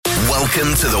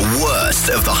Welcome to the worst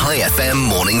of the High FM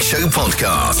Morning Show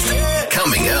podcast.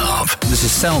 Coming up. This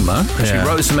is Selma, and she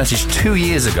wrote us a message 2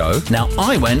 years ago. Now,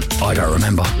 I went, I don't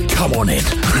remember. Come on in.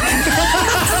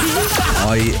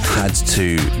 I had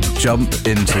to jump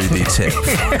into the tip.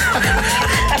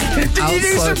 Did you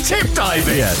do some tip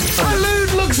diving? Yeah.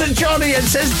 Alud looks at Johnny and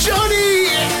says, Johnny,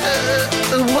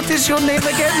 what is your name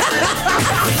again?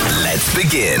 Let's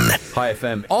begin. Hi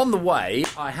FM. On the way,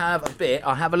 I have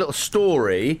a little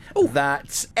story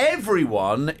that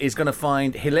everyone is going to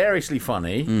find hilariously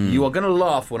funny. You are going to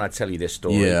laugh when I tell you this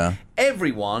story. Yeah.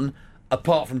 Everyone,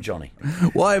 apart from Johnny.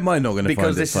 Why am I not going to find it funny?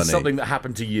 Because this is something that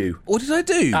happened to you. What did I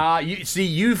do?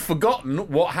 You've forgotten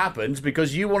what happened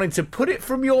because you wanted to put it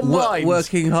from your mind.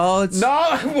 Working hard?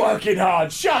 No, working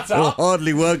hard. Shut up.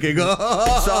 Hardly working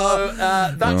hard. So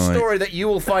that story that you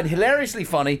will find hilariously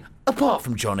funny, apart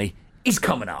from Johnny, is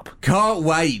coming up. Can't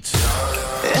wait.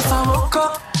 If I woke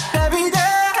up every day.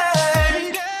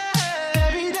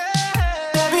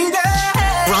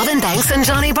 Robin Banks and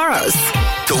Johnny Burrows.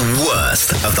 The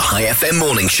worst of the High FM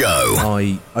Morning Show.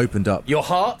 I opened up Your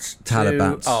heart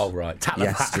Talabat. Oh, right. Talabat.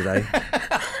 yesterday.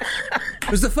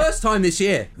 It was the first time this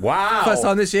year. Wow. First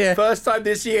time this year. First time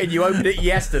this year, and you opened it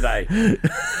yesterday.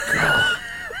 God.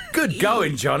 Good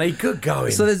going, Johnny. Good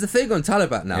going. So there's a thing on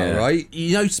Talabat now, Yeah. right?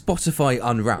 You know Spotify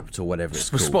Unwrapped or whatever it's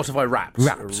called. Spotify Wrapped.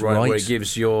 Wrapped, right. Where it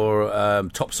gives your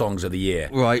top songs of the year.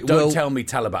 Right, Don't well- tell me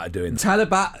Talabat are doing that.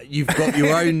 Talabat, you've got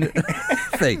your own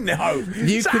thing. No.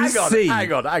 You So can see.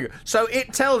 Hang on. So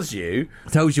it tells you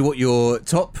Tells you what your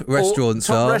top restaurants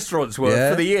top are. restaurants were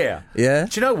Yeah. for the year. Yeah.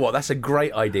 Do you know what? That's a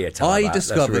great idea, Talabat. I That's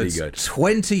discovered really good.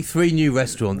 23 new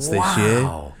restaurants this Wow. year.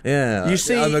 Yeah. You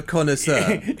see, I'm a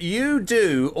connoisseur. You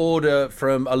do order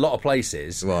from a lot of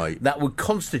places Right. that would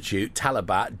constitute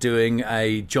Talabat doing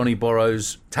a Johnny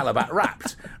Borrows Talabat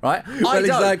Wrapped, right? I Well, don't.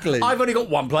 exactly. I've only got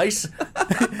one place.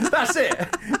 That's it.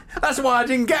 That's why I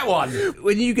didn't get one.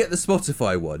 When you get the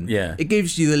Spotify one, Yeah. it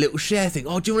gives you the little share thing.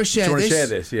 Oh, do you want to share Do you this? wanna share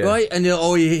this? Yeah. Right? And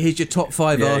here's your top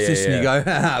 5 Yeah, artists, yeah, and you go,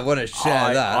 I want to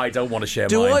share that. I don't want to share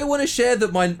Do mine. I want to share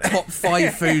that my top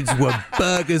 5 foods were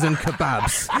burgers and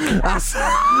kebabs? That's...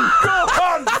 Go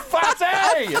on,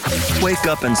 fatty! Wake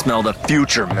up and smell the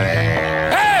future,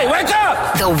 man. Hey, wake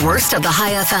up! The worst of the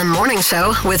High FM morning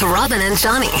show with Robin and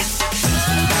Johnny.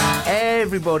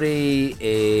 Everybody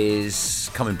is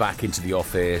coming back into the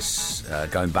office,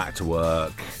 going back to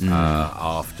work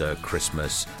after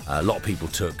Christmas. A lot of people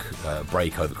took a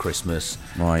break over Christmas.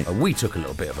 Right. We took a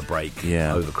little bit of a break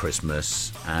over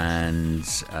Christmas. And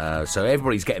so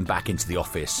everybody's getting back into the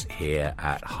office here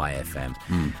at High FM.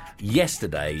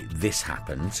 Yesterday, this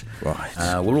happened.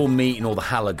 Right. We're all meeting all the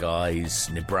Halla guys,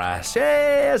 Nebraska.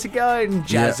 Hey, how's it going?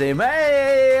 Jazim.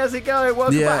 Hey, how's it going?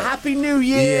 Welcome back. Happy New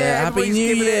Year. Yeah, Happy Everybody's New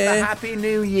giving it Year. the Happy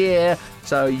New Year.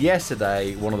 So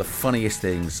yesterday, one of the funniest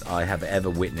things I have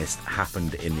ever witnessed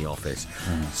happened in the office.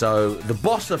 So the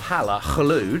boss of Halla,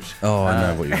 Khaloud. Oh, I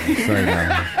know what you're going to say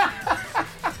now.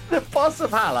 The boss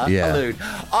of Halla, Yeah. Khaloud.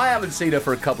 I haven't seen her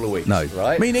for a couple of weeks. No.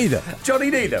 Right? Me neither.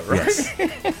 Johnny neither, right?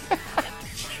 Yes.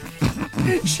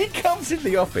 She comes in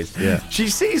the office. Yeah. She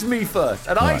sees me first,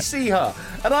 and I Right. see her,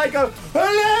 and I go,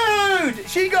 "Hello!"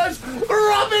 She goes,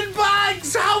 "Robin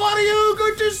Banks, how are you?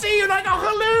 Good to see you." And I go,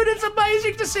 "Hello! It's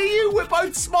amazing to see you." We're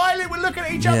both smiling. We're looking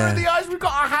at each other Yeah. in the eyes. We've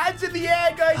got our hands in the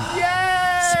air, going,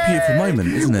 "Yeah!" It's a beautiful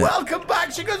moment, isn't it? Welcome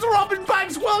back. She goes, "Robin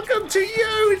Banks, welcome to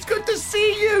you. It's good to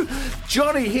see you."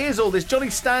 Johnny hears all this. Johnny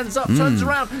stands up, turns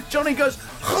around. Johnny goes,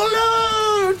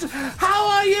 "Hello! How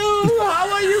are you? How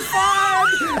are you? Fine.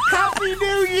 Happy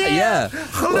New Year." Yeah.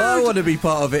 Khaloud, Well, I want to be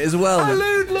part of it as well.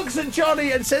 Khaloud looks at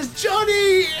Johnny and says,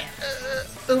 "Johnny,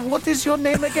 what is your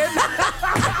name again?"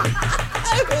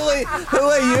 Who are you?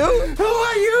 Who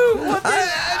are you? What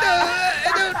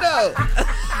I don't know.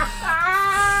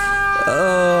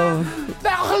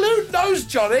 Now Khaloud knows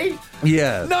Johnny.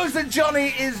 Yeah. Knows that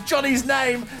Johnny is Johnny's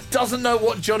name. Doesn't know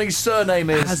what Johnny's surname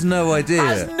is. Has no idea.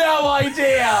 Has no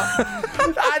idea.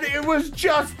 And it was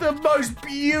just the most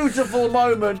beautiful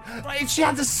moment. She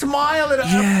had to smile, and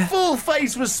her full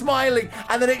face was smiling,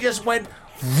 and then it just went,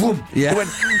 whoom. Yeah. It went,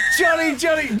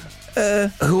 Johnny.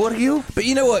 Who are you? But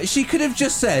you know what? She could have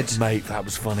just said, Mate, that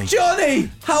was funny.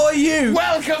 Johnny, how are you?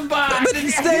 Welcome back. But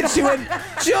instead she went,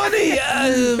 Johnny,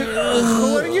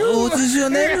 who are you? What is your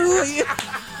name? Who are you?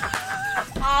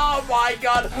 Oh my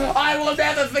God. I will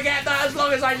never forget that as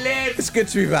long as I live. It's good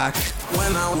to be back.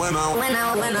 When I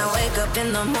wake up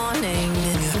in the morning.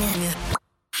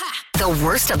 The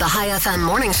worst of the High FM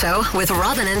morning show with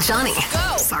Robin and Johnny.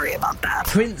 Sorry about that.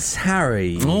 Prince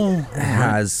Harry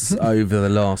has, over the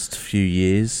last few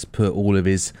years, put all of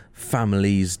his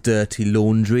family's dirty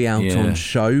laundry out on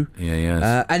show.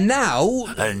 And now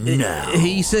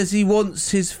he says he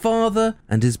wants his father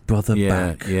and his brother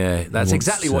back. Yeah, that's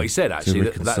exactly what he said, actually.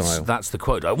 That's the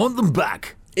quote. I want them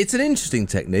back. It's an interesting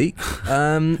technique.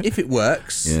 If it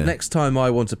works, next time I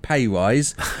want a pay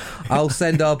rise, I'll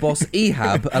send our boss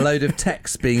Ehab a load of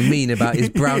texts being mean about his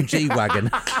brown G-Wagon.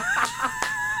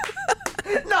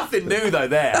 Nothing new, though,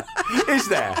 there. Is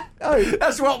there? Oh,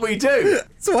 that's what we do.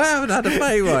 So I haven't had a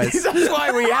pay rise. That's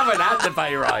why we haven't had the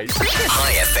pay rise.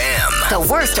 High FM. The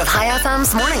worst of High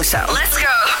FM's morning show. Let's go.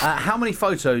 How many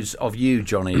photos of you,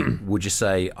 Johnny, would you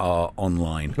say are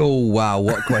online? Oh, wow,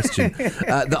 what a question.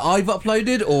 That I've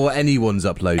uploaded or anyone's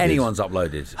uploaded? Anyone's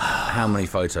uploaded. How many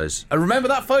photos? Remember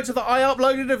that photo that I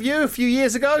uploaded of you a few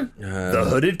years ago? The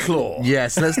hooded claw.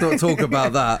 Yes, let's not talk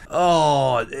about that.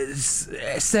 Oh, it's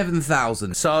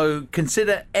 7,000. So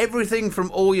consider everything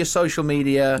from all your social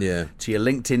media to your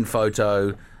LinkedIn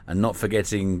photo, and not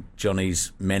forgetting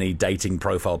Johnny's many dating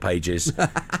profile pages.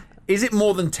 Is it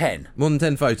more than 10? More than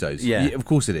 10 photos? Yeah. Of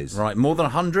course it is. Right, more than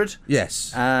 100?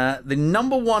 Yes. The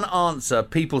number one answer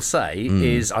people say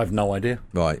is, I've no idea.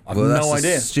 Right. I've no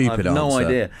idea. Stupid I've no answer.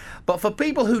 idea. But for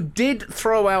people who did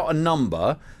throw out a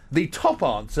number, the top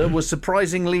answer was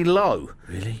surprisingly low.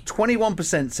 Really?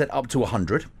 21% said up to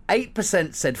 100,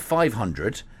 8% said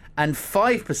 500, and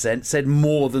 5% said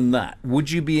more than that. Would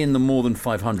you be in the more than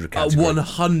 500 category?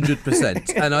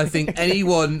 100%. And I think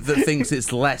anyone that thinks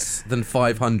it's less than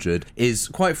 500 is,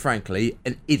 quite frankly,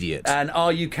 an idiot. And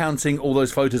are you counting all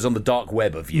those photos on the dark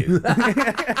web of you?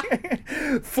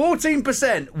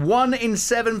 14%, 1 in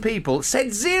 7 people,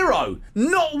 said 0.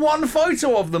 Not one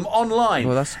photo of them online.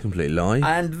 Well, that's a complete lie.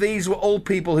 And these were all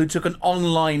people who took an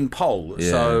online poll,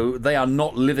 so they are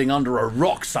not living under a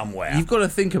rock somewhere. You've got to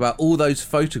think about all those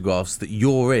photographs that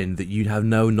you're in that you'd have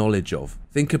no knowledge of.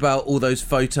 Think about all those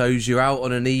photos. You're out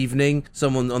on an evening,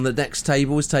 someone on the next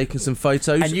table is taking some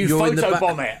photos. And you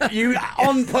photobomb it. You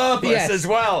on purpose as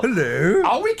well. Hello?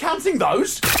 Are we counting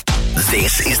those?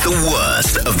 This is the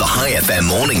worst of the High FM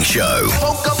morning show.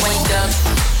 Wake up.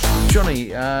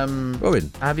 Johnny,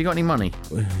 Robin, have you got any money?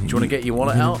 Do you want to get your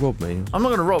wallet out? Rob me. I'm not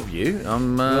going to rob you.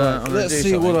 I'm Let's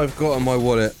see what I've got in my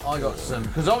wallet. I got some,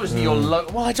 because obviously you're low.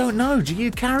 Well, I don't know. Do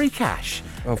you carry cash?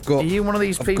 Are you one of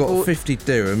these people? I've got 50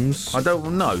 dirhams. I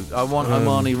don't know. I want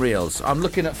Omani reals. I'm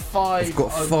looking at 5. I've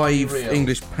got Omani 5 reals.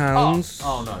 English pounds.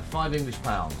 Oh no, 5 English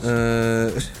pounds.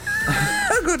 I've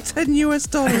got $10 US.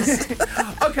 Okay.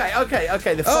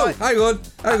 The 5. Oh,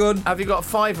 hang on. Have you got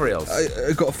 5 reals?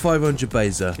 I got 500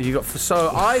 Beza. You got. So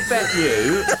I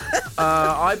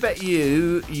bet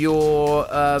you your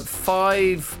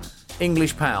 5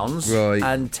 English pounds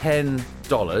and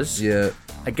 $10. Yeah.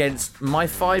 Against my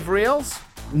 5 reals.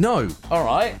 No. All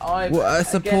right.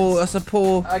 That's a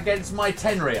poor. Against my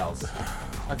 10 reals.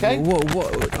 Okay.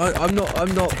 What? I'm not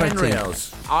 10 betting.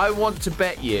 reals. I want to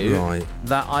bet you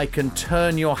that I can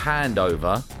turn your hand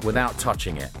over without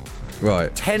touching it.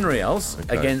 Right. 10 reals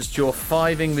against your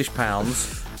 5 English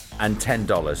pounds and $10.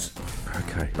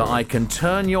 Okay. That I can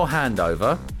turn your hand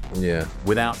over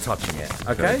without touching it.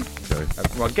 Okay?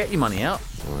 Right, get your money out.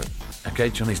 Right.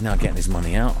 Okay, Johnny's now getting his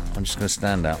money out. I'm just going to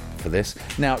stand out for this.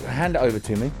 Now, hand it over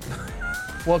to me.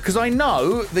 Well, because I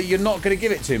know that you're not going to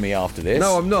give it to me after this.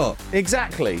 No, I'm not.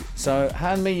 Exactly. So,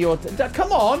 hand me your...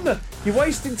 Come on! You're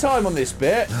wasting time on this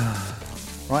bit.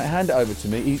 Right, hand it over to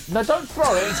me. No, don't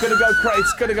throw it. It's going to go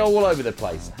It's going to go all over the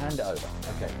place. Hand it over.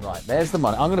 Okay, right. There's the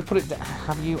money. I'm going to put it...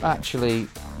 Have you actually...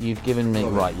 You've given me...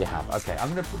 Right, you have. Okay,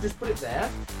 I'm going to just put it there.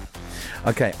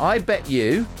 Okay, I bet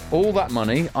you all that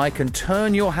money I can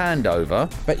turn your hand over.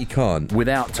 Bet you can't.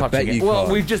 Without touching it. Well,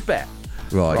 we've just bet.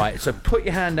 Right. Right, so put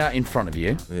your hand out in front of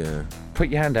you. Yeah. Put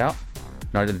your hand out.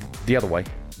 No, the other way.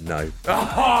 No.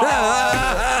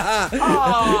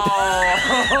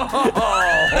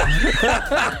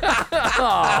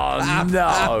 Oh,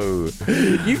 no.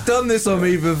 You've done this on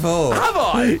me before. Have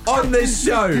I? On this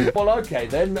show. Well, okay,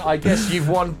 then I guess you've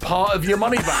won part of your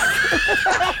money back.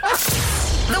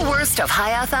 The worst of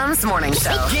High FM's morning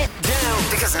show. Get down.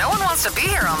 Because no one wants to be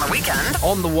here on the weekend.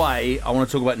 On the way, I want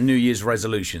to talk about New Year's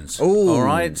resolutions. Ooh. All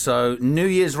right? So, New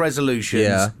Year's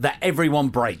resolutions that everyone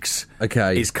breaks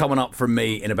is coming up from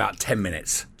me in about 10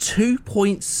 minutes.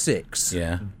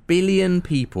 2.6 billion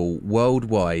people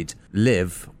worldwide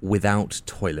live without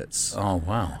toilets. Oh,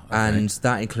 wow. Okay. And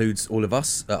that includes all of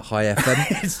us at High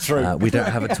FM. It's true. We don't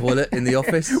have a toilet in the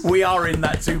office. We are in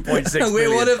that 2.6 billion.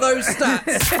 We're one of those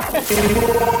stats.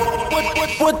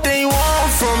 What they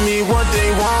want from me, what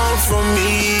they want from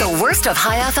me. The worst of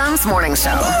High FM's morning show.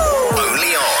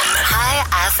 Only on High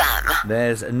FM.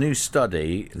 There's a new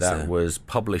study that was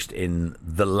published in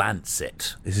The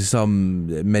Lancet. This is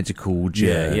some medical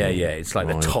journal. Yeah. It's like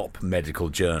the top medical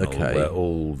journal where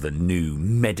all the new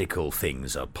medical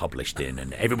things are published in,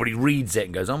 and everybody reads it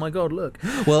and goes, "Oh my God, look!"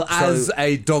 Well, as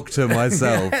a doctor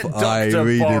myself, I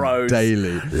read it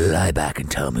daily. Lie back and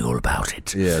tell me all about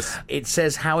it. Yes. It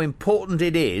says how important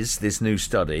it is, this new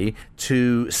study,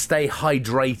 to stay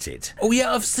hydrated. Oh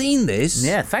yeah, I've seen this.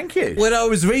 Yeah, thank you. When I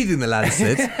was reading The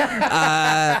Lancet,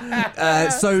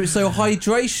 so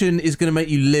hydration is going to make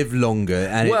you live longer,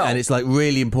 and it's like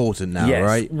really important now, yes.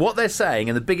 right? What they're saying,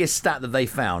 and the biggest stat that they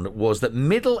found, was that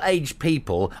middle-aged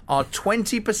people are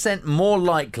 20% more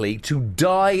likely to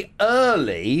die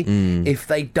early if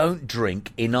they don't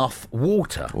drink enough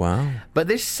water. Wow. But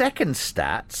this second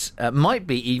stat might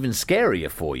be even scarier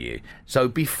for you. So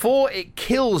before it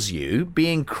kills you,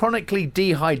 being chronically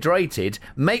dehydrated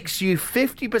makes you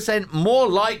 50% more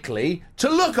likely to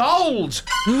look old.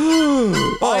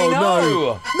 I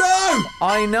know. No!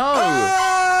 I know.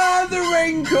 Ah, the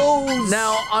wrinkles!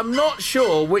 Now, I'm not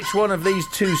sure which one of these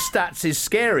two stats is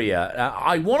scarier.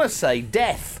 I want to say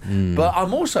death, but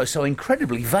I'm also so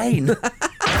incredibly vain. Good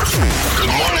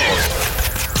morning.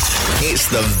 It's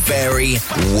the very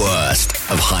worst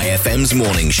of High FM's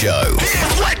morning show.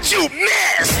 Here's what you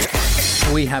missed.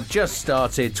 We have just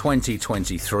started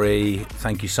 2023.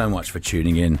 Thank you so much for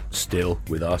tuning in still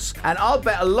with us. And I'll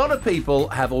bet a lot of people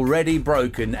have already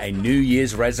broken a New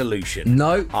Year's resolution.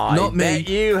 No, not me. I bet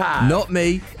you have. Not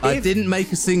me. I didn't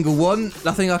make a single one.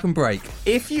 Nothing I can break.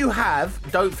 If you have,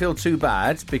 don't feel too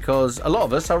bad, because a lot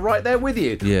of us are right there with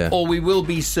you. Yeah. Or we will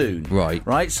be soon.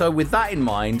 Right. So with that in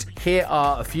mind, here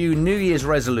are a few New Year's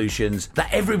resolutions that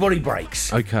everybody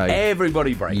breaks. Okay.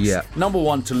 Everybody breaks. Yeah. Number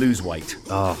 1, to lose weight.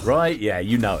 Oh. Right? Yeah,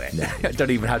 you know it. I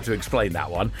don't even have to explain that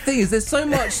one. Thing is, there's so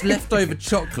much leftover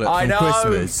chocolate I from know,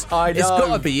 Christmas. I know. It's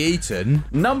got to be eaten.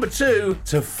 Number 2,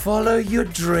 to follow your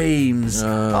dreams.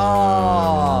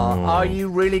 Are you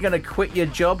really going to quit your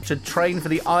job to train for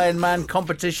the Iron Man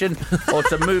competition or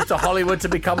to move to Hollywood to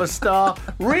become a star?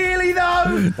 Really,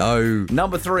 though? No.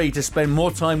 Number 3, to spend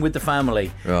more time with the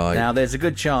family. Right. Now, there's a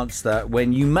good chance that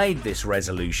when you made this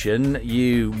resolution,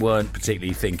 you weren't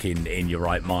particularly thinking in your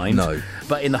right mind. No.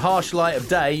 But in the harsh light of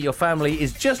day, your family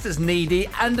is just as needy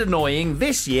and annoying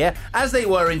this year as they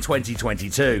were in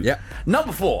 2022. Yep.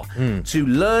 Number 4, to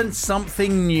learn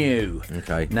something new.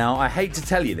 Okay. Now, I hate to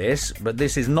tell you this, but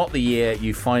this is not the year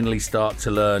you finally start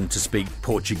to learn to speak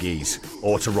Portuguese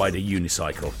or to ride a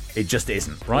unicycle. It just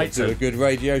isn't, right? Do a good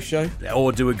radio show.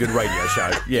 Or do a good radio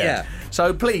show. Yeah.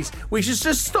 So please, we should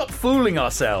just stop fooling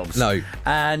ourselves. No.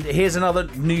 And here's another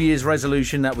New Year's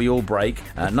resolution that we all break.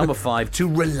 Number 5, to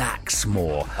relax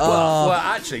more. Well,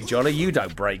 actually, Johnny, you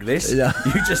don't break this. No.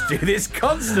 You just do this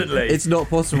constantly. It's not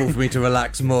possible for me to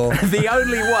relax more. The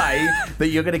only way that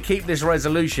you're going to keep this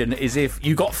resolution is if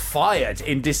you got fired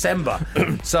in December.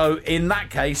 So in that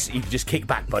case, you just kick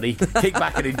back, buddy. Kick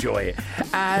back and enjoy it.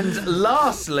 And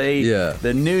lastly,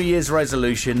 the New Year's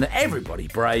resolution that everybody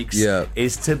breaks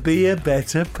is to be a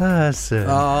better person. Shut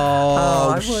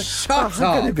up.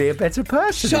 I'm going to be a better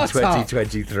person in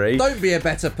 2023. Don't be a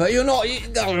better person. You're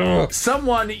not.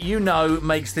 Someone you know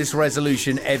makes this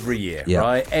resolution every year,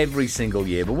 right? Every single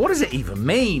year. But what does it even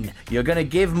mean? You're going to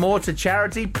give more to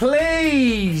charity?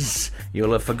 Please!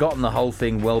 You'll have forgotten the whole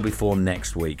thing well before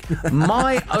next week.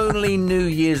 My only New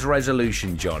Year's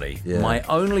resolution, Johnny, my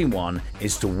only one,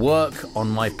 is to work on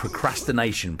my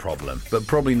procrastination problem. But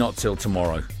probably not till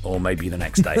tomorrow, or maybe the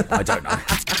next day. I don't know.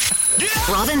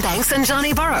 Robin Banks and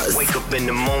Johnny Burrows. Wake up in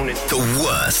the morning. The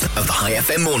worst of the High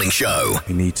FM morning show.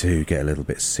 We need to get a little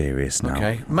bit serious now.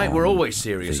 Okay, mate, we're always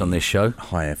serious on this show.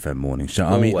 High FM morning show.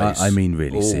 Always. I mean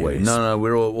really always. serious. No,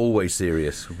 we're always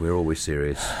serious. We're always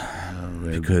serious.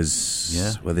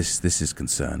 Because, well, this is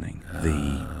concerning.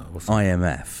 The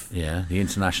IMF. Yeah, the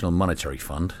International Monetary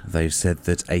Fund. They've said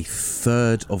that a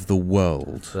third of the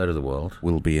world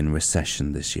will be in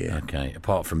recession this year. Okay,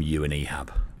 apart from you and Ehab.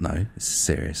 No, it's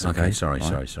serious. Okay, sorry.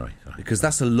 Because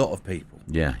that's a lot of people.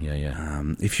 Yeah.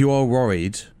 If you are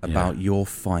worried about your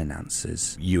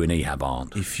finances, you and Ehab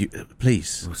aren't. If you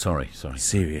please, sorry,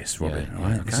 serious, Robin. Yeah, all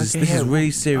right, okay, this is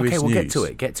really serious news. Okay,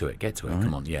 we'll get to it. Right?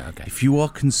 Come on, okay. If you are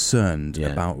concerned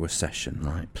about recession,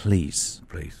 right, please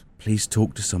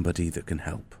talk to somebody that can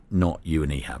help. Not you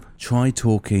and Ehab. Try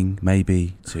talking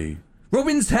maybe to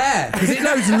Robin's hair, because it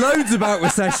knows loads about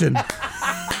recession.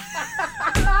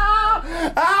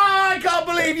 I can't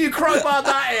believe you crowbarred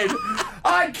that in.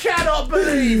 I cannot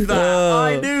believe that.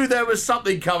 I knew there was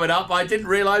something coming up. I didn't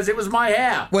realise it was my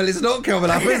hair. Well, it's not coming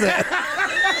up, is it?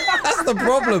 That's the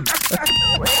problem.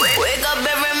 Wake up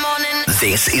every morning.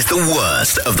 This is the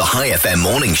worst of the High FM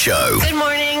morning show. Good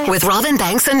morning. With Robin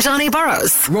Banks and Johnny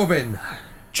Burrows. Robin,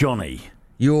 Johnny.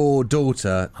 your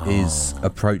daughter is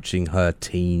approaching her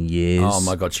teen years. Oh,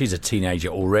 my God. She's a teenager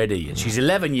already. And she's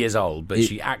 11 years old, but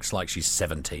she acts like she's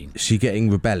 17. Is she getting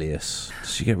rebellious?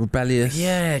 Does she get rebellious?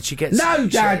 Yeah, she gets... No,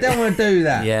 Dad, I don't want to do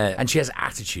that. Yeah, and she has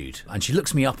attitude. And she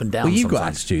looks me up and down Well, you've got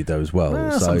sometimes. attitude, though, as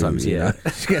well. So, sometimes, you yeah.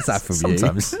 know, she gets that from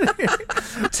Sometimes.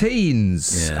 you.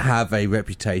 Teens have a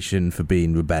reputation for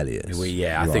being rebellious.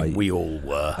 I think we all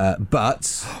were.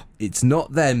 But it's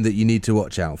not them that you need to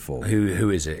watch out for. Who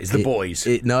is it? It's the boys.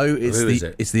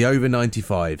 It's the over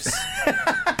 95s.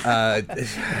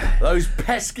 Those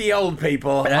pesky old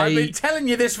people. I've been telling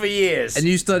you this for years. A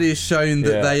new study has shown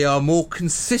that they are more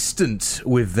consistent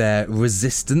with their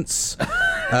resistance.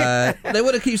 They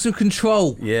want to keep some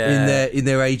control in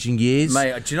their aging years.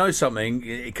 Mate, do you know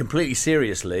something? Completely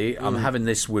seriously, I'm having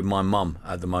this with my mum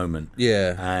at the moment.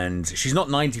 Yeah. And she's not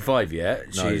 95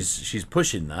 yet. No. She's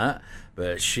pushing that,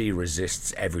 but she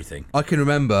resists everything. I can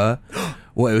remember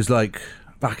what it was like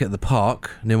back at the park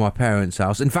near my parents'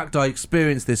 house. In fact, I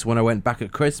experienced this when I went back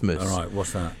at Christmas. All right,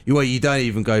 what's that? Well, you don't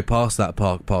even go past that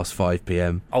park past 5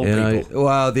 p.m. Old people.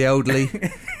 Well, the elderly.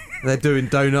 They're doing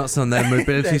donuts on their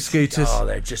mobility scooters. Oh,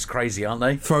 they're just crazy, aren't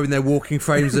they? Throwing their walking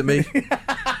frames at me.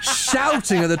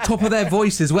 Shouting at the top of their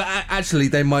voices. Well, actually,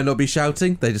 they might not be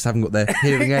shouting. They just haven't got their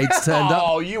hearing aids turned up.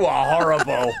 Oh, you are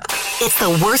horrible. It's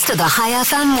the worst of the High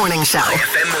FM morning show. High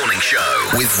FM morning show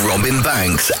with Robin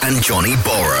Banks and Johnny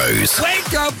Borrows.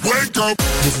 Wake up! Wake up!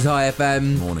 This is High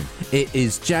FM. Morning. It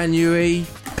is January.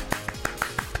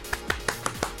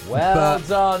 Well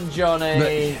done,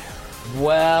 Johnny.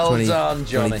 Well done,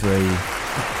 Johnny.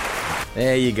 23.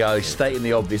 There you go, stating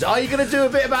the obvious. Are you going to do a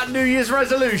bit about New Year's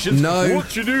resolutions? No.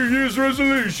 What's your New Year's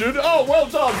resolution? Oh, well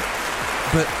done.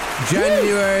 But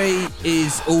January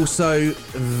is also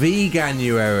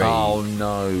Veganuary. Oh,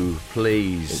 no,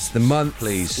 please. It's the month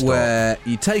where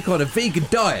you take on a vegan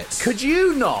diet. Could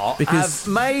you not have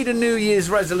made a New Year's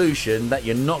resolution that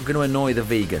you're not going to annoy the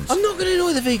vegans? I'm not going to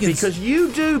annoy the vegans. Because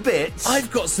you do bits. I've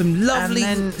got some lovely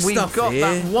and then stuff we've got here.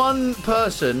 that one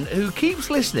person who keeps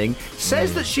listening,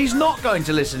 says that she's not going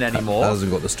to listen anymore.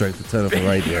 Hasn't got the strength to turn off the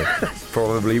radio. That's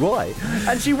probably why.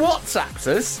 And she WhatsApps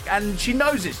us, and she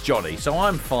knows it's Johnny, so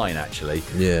I'm fine, actually.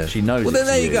 Yeah. She knows. Well, then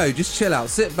it's there you go. Just chill out.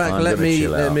 Sit back. I'm Let gonna me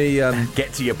chill out. get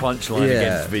Get to your punchline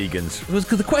against vegans.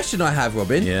 Because the question I have,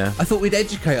 Robin, I thought we'd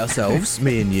educate ourselves,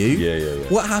 me and you. Yeah.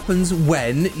 What happens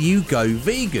when you go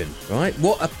vegan, right?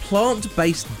 What a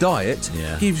plant-based diet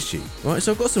gives you, right?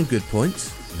 So I've got some good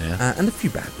points. Yeah. And a few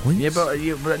bad points.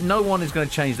 Yeah, but no one is going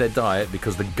to change their diet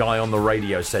because the guy on the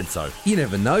radio said so. You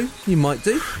never know. You might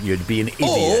do. You'd be an idiot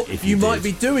Or if you did. might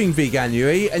be doing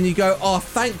Veganuary and you go, oh,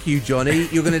 thank you, Johnny.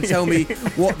 You're going to tell me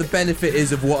what the benefit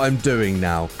is of what I'm doing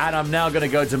now. And I'm now going to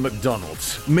go to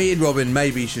McDonald's. Me and Robin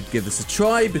maybe should give this a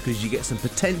try because you get some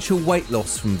potential weight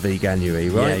loss from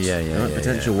Veganuary, right? Yeah.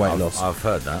 Potential weight loss. I've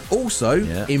heard that. Also,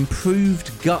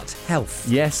 improved gut health.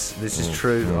 Yes, this is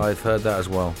true. I've heard that as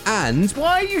well. And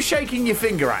why are you shaking your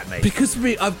finger at me? because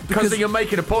you're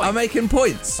making a point. I'm making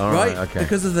points, All right? okay.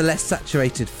 Because of the less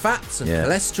saturated fats and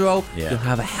cholesterol, you'll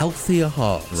have a healthier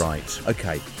heart. Right.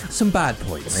 Okay. Some bad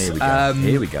points. Here we go.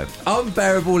 Here we go.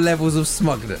 Unbearable levels of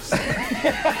smugness.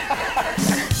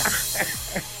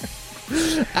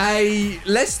 A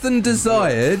less than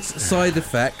desired side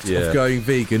effect of going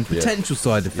vegan, potential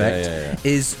side effect,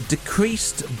 is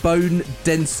decreased bone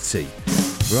density.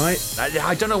 Right?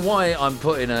 I don't know why I'm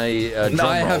putting a drum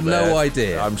I have roll there. no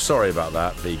idea. I'm sorry about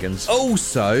that, vegans.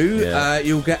 Also,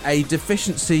 you'll get a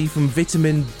deficiency from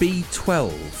vitamin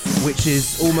B12, which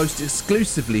is almost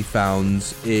exclusively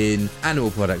found in animal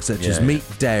products such as meat,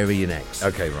 dairy, and eggs.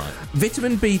 Okay, right.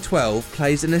 Vitamin B12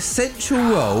 plays an essential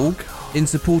role in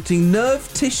supporting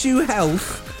nerve tissue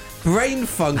health, brain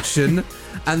function,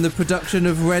 and the production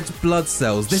of red blood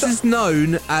cells. This is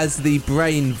known as the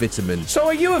brain vitamin. So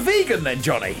are you a vegan then,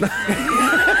 Johnny?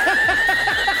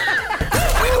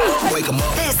 Wake 'em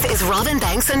up. This is Robin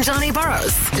Banks and Johnny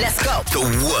Burrows. Let's go. The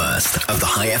worst of the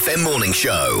High FM morning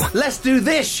show. Let's do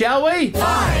this, shall we?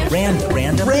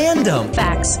 Random.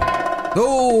 Facts.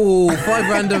 Oh, 5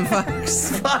 random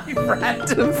facts. 5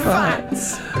 random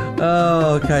facts.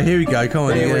 Oh, okay, here we go. Come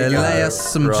on, Here you're we going to go. lay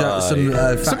us some facts.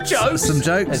 Some jokes. Some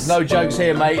jokes. There's no jokes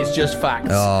here, mate. It's just facts.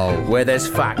 Oh. Where there's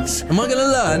facts, Am I going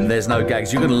to learn? there's no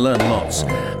gags. You're going to learn lots.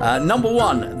 Number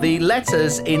 1, the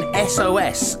letters in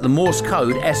SOS, the Morse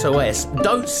code SOS,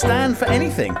 don't stand for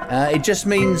anything. It just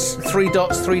means 3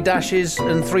 dots, 3 dashes,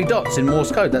 and 3 dots in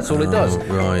Morse code. That's all it does.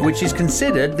 Right. Which is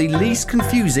considered the least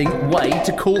confusing way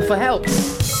to call for help.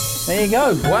 There you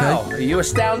go. Wow. Are you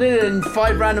astounded? And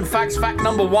 5 random facts. Fact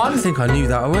number 1. I think I knew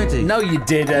that already. No, you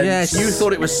didn't. Yes. You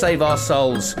thought it was Save Our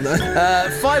Souls. 5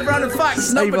 random facts.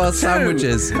 Save number our 2.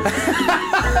 sandwiches.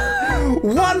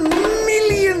 1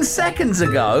 million seconds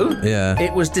ago, Yeah.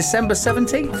 it was December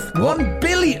 17th. 1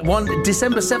 billion.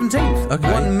 December 17th.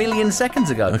 Okay. 1 million seconds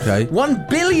ago. Okay. 1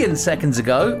 billion seconds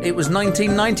ago, it was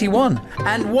 1991.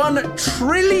 And 1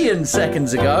 trillion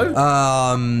seconds ago,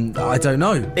 I don't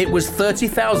know. it was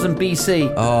 30,000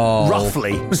 BC. Oh.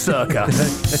 Roughly, circa.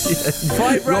 5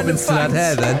 random Robin still had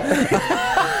hair facts. then.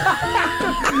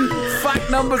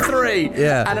 Fact number 3.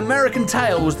 Yeah. An American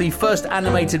Tail was the first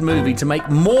animated movie to make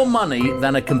more money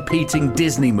than a competing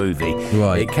Disney movie.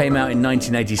 Right. It came out in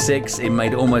 1986. It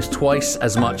made almost twice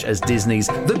as much as Disney's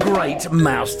The Great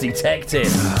Mouse Detective.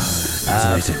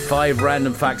 5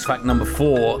 random facts. Fact number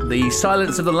 4. The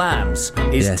Silence of the Lambs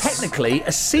is Yes. technically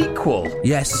a sequel.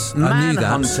 Yes, I knew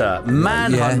that.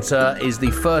 Manhunter is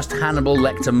the first Hannibal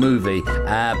Lecter movie,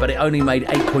 but it only made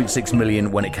 8.6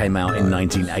 million when it came out in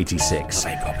 1986.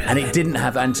 And it didn't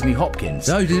have Anthony Hopkins.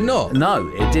 No, did it not? No,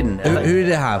 it didn't. Who did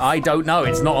it have? I don't know.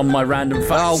 It's not on my random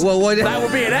facts. Oh, well, why did- that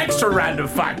would be an extra random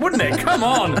fact, wouldn't it? Come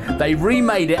on. They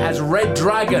remade it as Red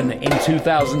Dragon in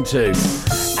 2002.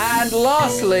 And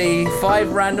lastly,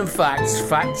 5 random facts.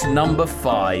 Fact number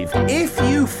 5. If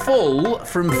you fall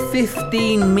from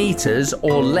 15 meters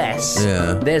or less,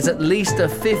 Yeah. there's at least a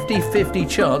 50-50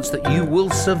 chance that you will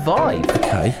survive.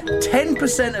 Okay.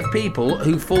 10% of people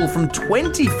who fall from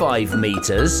 25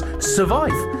 meters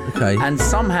survive. Okay. And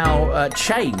somehow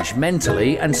change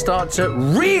mentally and start to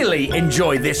really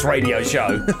enjoy this radio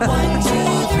show. 1,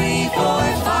 2, 3, 4,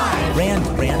 5.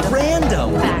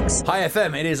 Random. Facts. Hi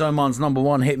FM, it is Oman's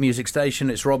 #1 hit music station.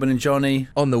 It's Robin and Johnny.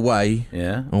 On the way,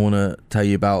 Yeah. I want to tell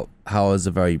you about how I was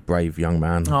a very brave young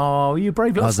man. Oh, you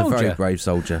brave I little was soldier. a very brave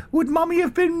soldier. Would Mummy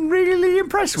have been really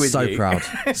impressed with So you? proud.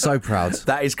 So proud.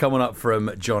 That is coming up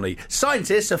from Johnny.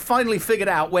 Scientists have finally figured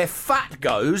out where fat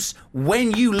goes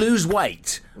when you lose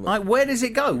weight. Like, where does it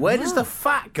go? Where does the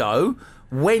fat go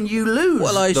when you lose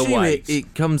Well, I the assume weight?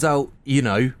 it comes out,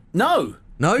 No. No?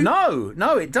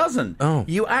 No, it doesn't. Oh.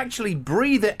 You actually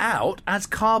breathe it out as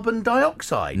carbon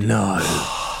dioxide. No.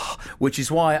 Which is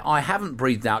why I haven't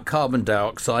breathed out carbon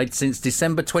dioxide since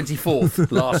December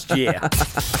 24th last year.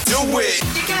 Do it.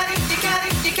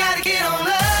 You gotta get on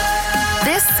up.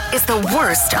 This is the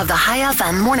worst of the High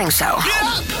FM morning show.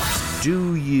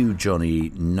 Do you,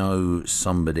 Johnny, know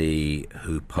somebody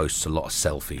who posts a lot of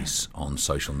selfies on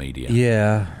social media?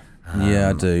 Yeah. Yeah,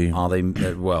 I do. Are they,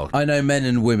 well... I know men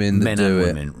and women that men do and it.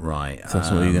 women, right. So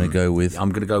that's what you're going to go with.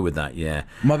 I'm going to go with that, yeah.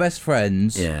 My best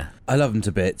friend, Yeah. I love him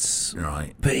to bits,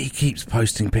 Right. but he keeps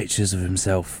posting pictures of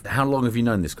himself. How long have you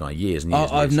known this guy? Years and years?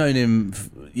 and I've years? known him,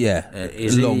 a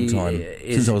is long he- time.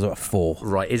 is- Since I was about 4.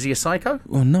 Right, is he a psycho?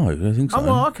 Well, no, I don't think so. Oh,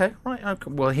 well, okay. Right.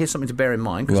 Okay. Well, here's something to bear in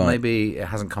mind, because Right. maybe it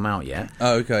hasn't come out yet.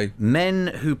 Oh, okay. Men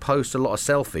who post a lot of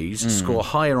selfies score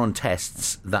higher on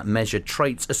tests that measure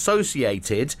traits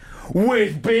associated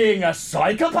with being a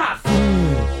psychopath.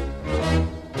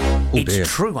 It's dear.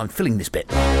 true, I'm feeling this bit.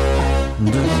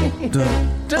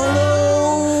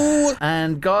 Oh!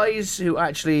 And guys who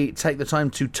actually take the time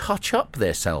to touch up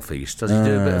their selfies, does he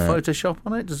do a bit of Photoshop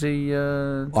on it? Does he...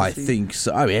 I think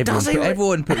so. I mean, Does he?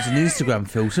 everyone puts an Instagram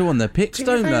filter on their pics, Do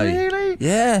don't they they? really?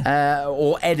 Yeah.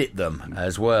 Or edit them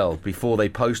as well before they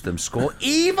post them, score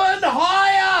even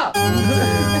higher!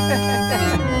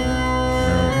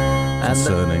 And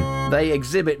Concerning. they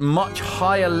exhibit much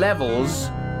higher levels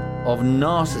of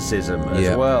narcissism as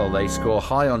Yeah. well. They score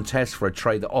high on tests for a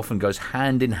trait that often goes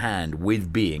hand in hand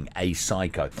with being a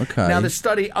psycho. Okay. Now, the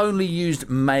study only used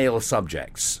male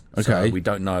subjects. Okay. So we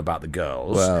don't know about the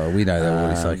girls. Well, we know they're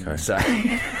already psycho. So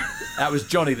that was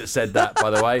Johnny that said that, by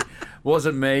the way.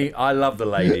 Wasn't me. I love the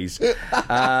ladies.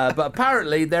 But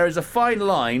apparently there is a fine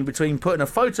line between putting a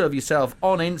photo of yourself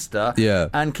on Insta Yeah.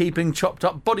 and keeping chopped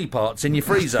up body parts in your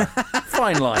freezer.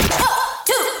 Fine line.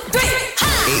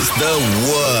 It's the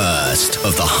worst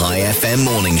of the High FM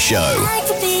morning show.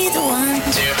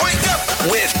 Wake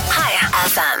up with High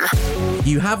FM.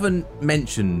 You haven't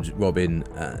mentioned, Robin,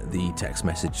 the text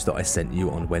message that I sent you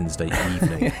on Wednesday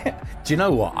evening. Do you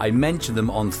know what? I mentioned them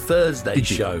on Thursday's Did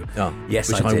you? show. Oh,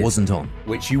 Yes, which I did. wasn't on.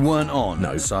 Which you weren't on.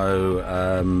 No. So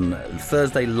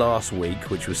Thursday last week,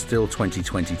 which was still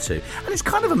 2022. And it's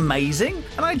kind of amazing.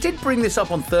 And I did bring this up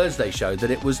on Thursday's show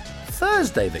that it was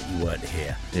Thursday that you weren't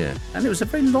here. Yeah. And it was a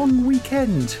very long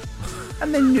weekend.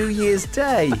 And then New Year's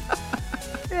Day.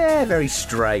 Yeah, very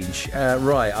strange.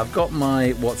 Right, I've got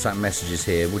my WhatsApp messages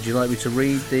here. Would you like me to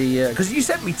read the... Because you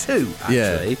sent me 2,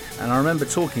 actually. And I remember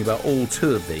talking about all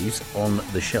 2 of these on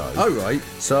the show. Oh, right.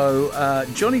 So,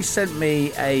 Johnny sent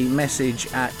me a message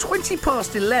at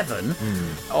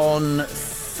 11:20 on...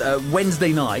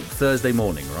 Wednesday night, Thursday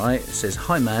morning, right? It says,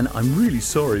 "Hi man, I'm really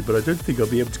sorry, but I don't think I'll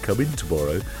be able to come in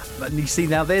tomorrow." And you see,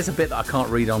 now there's a bit that I can't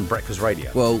read on breakfast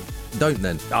radio. Well, don't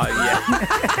then. Yeah.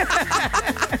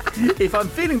 If I'm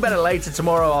feeling better later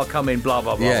tomorrow, I'll come in, blah,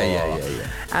 blah, blah, blah. Yeah.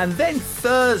 And then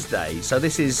Thursday, so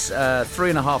this is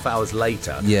 3.5 hours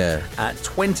later, at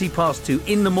 2:20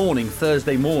 in the morning,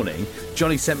 Thursday morning,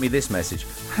 Johnny sent me this message.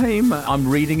 "Hey man," I'm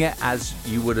reading it as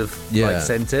you would have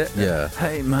sent it. Yeah.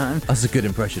 "Hey man, That's a good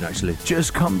impression, actually.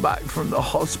 just come back from the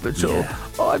hospital.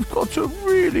 I've got a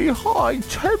really high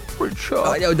temperature.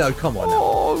 Oh, no, come on now.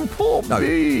 Oh, poor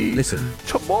me. Listen.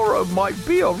 Tomorrow might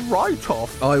be a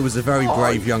write-off. I was a very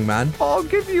brave young man. I'll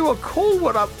give you a call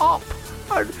when I'm up.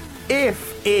 And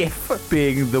if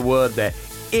being the word there,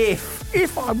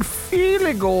 if I'm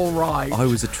feeling all right." I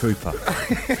was a trooper.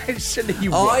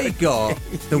 You I got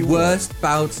the worst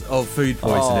bout of food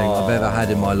poisoning I've ever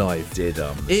had in my life.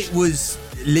 It was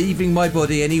leaving my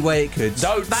body any way it could.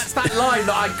 No, that's that line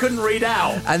that I couldn't read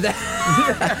out. And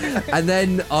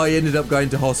then I ended up going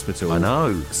to hospital. I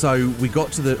know. So we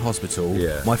got to the hospital.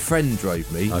 Yeah. My friend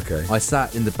drove me. Okay. I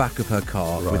sat in the back of her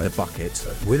car with a bucket.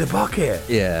 With a bucket?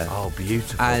 Yeah. Oh,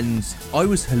 beautiful. And I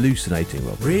was hallucinating,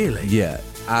 Rob. Really? Yeah.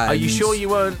 Are you sure you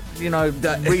weren't,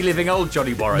 reliving old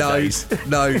Johnny Borrow days?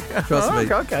 No, trust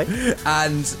me. Okay.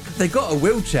 And they got a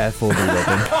wheelchair for me,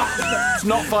 Robin. It's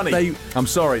not funny. I'm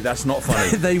sorry, that's not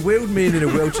funny. They wheeled me in a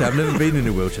wheelchair. I've never been in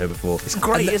a wheelchair before. It's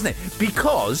great, isn't it?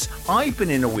 Because I've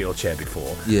been in a wheelchair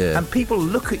before, and people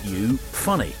look at you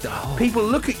funny. People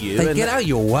look at you. They get out of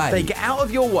your way. They get out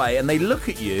of your way and they look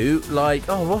at you like,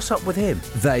 "Oh, what's up with him?"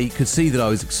 They could see that I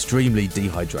was extremely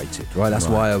dehydrated, right? That's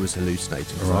why I was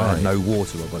hallucinating. I had no water.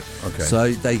 Okay.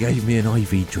 So they gave me an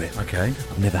IV drip. Okay.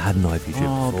 I've never had an IV drip before.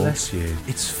 Oh, bless you.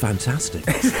 It's fantastic.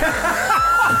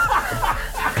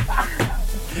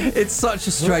 It's such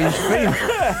a strange thing.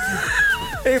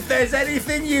 If there's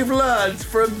anything you've learned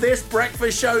from this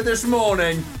breakfast show this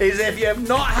morning, is if you've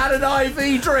not had an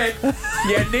IV drip,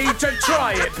 you need to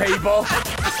try it, people.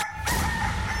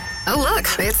 Oh, look,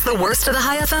 it's the worst of the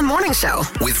High FM morning show.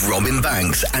 With Robin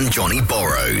Banks and Johnny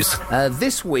Borrows.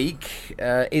 This week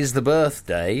is the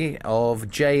birthday of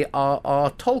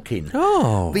J.R.R. Tolkien.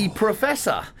 Oh. The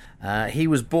Professor. He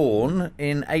was born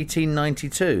in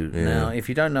 1892. Yeah. Now, if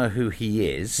you don't know who he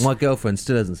is... My girlfriend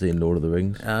still hasn't seen Lord of the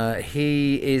Rings.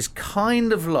 He is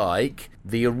kind of like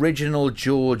the original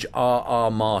George R.R.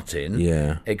 Martin.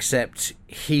 Yeah. Except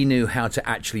he knew how to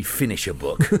actually finish a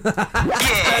book.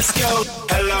 Let's go.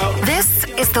 Hello. This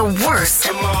is the worst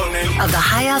of the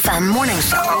High FM morning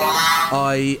show.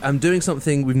 I am doing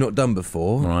something we've not done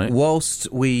before. Right.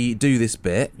 Whilst we do this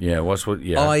bit,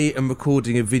 I am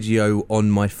recording a video on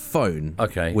my phone.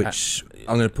 Okay. Which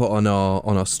I'm going to put on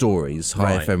our stories,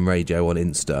 High FM Radio on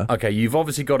Insta. Okay, you've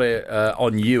obviously got it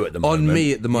on you at the moment. On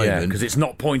me at the moment. because it's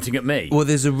not pointing at me. Well,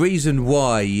 there's a reason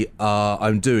why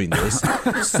I'm doing this.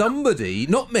 Somebody,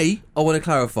 not me, I want to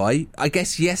clarify, I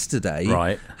guess yesterday,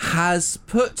 has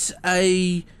put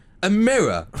a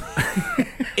mirror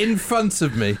in front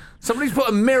of me. Somebody's put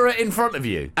a mirror in front of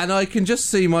you? And I can just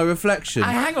see my reflection.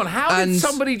 Hang on, how did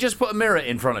somebody just put a mirror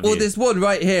in front of you? Well, there's one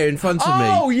right here in front of me.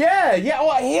 Oh, yeah,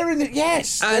 here in the...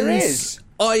 Yes, there is.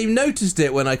 I noticed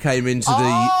it when I came into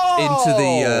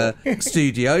the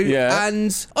studio,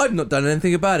 and I've not done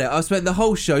anything about it. I spent the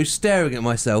whole show staring at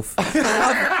myself.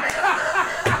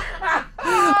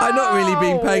 I've not really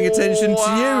been paying attention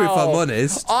to you, if I'm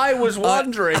honest. I was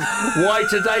wondering why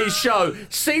today's show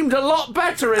seemed a lot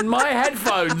better in my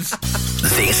headphones.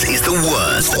 This is the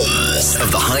worst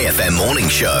of the High FM morning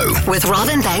show. With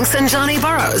Robin Banks and Johnny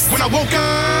Burrows. When I woke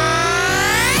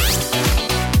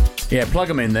up. Yeah, plug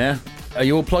them in there. Are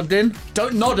you all plugged in?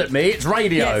 Don't nod at me, it's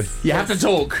radio. Yes. You have to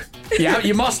talk.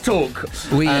 You must talk.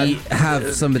 We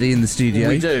have somebody in the studio.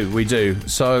 We do.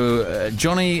 So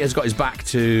Johnny has got his back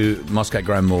to Muscat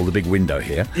Grand Mall, the big window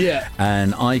here. Yeah.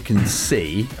 And I can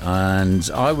see, and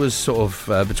I was sort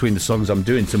of, between the songs I'm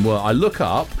doing some work, I look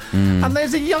up, and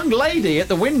there's a young lady at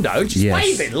the window just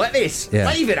waving like this,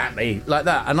 waving at me like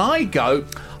that. And I go,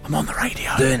 I'm on the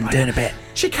radio. Doing a bit.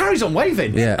 She carries on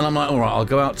waving. Yeah. And I'm like, all right, I'll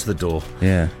go out to the door.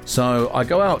 Yeah. So I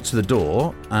go out to the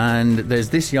door, and there's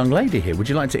this young lady here. Would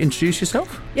you like to introduce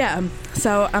yourself? Yeah,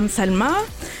 so I'm Salma.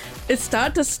 It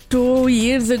started 2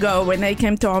 years ago when I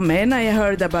came to Oman. I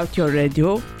heard about your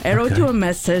radio. I wrote you a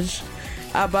message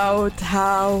about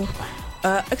how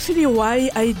Actually, why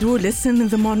I do listen in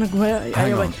the morning?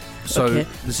 Hang on. So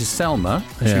this is Selma.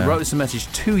 She wrote us a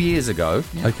message 2 years ago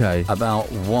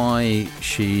about why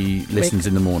she listens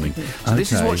in the morning. So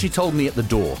this is what she told me at the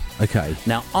door. Okay.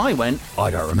 Now, I went, I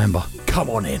don't remember. Come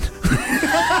on in.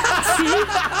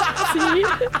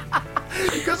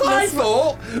 Because I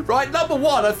thought, right, number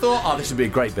one, I thought, oh, this would be a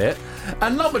great bit.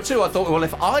 And number two, I thought, well,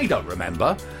 if I don't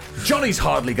remember, Johnny's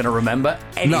hardly going to remember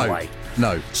anyway.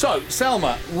 No. So,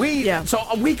 Selma, we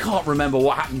can't remember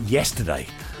what happened yesterday.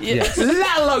 Yes.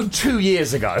 Let alone 2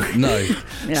 years ago. No.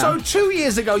 Yeah. So 2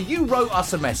 years ago, you wrote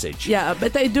us a message. Yeah,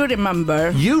 but I do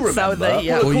remember. You remember? So that,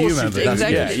 yeah. Well, of you course remember. you do.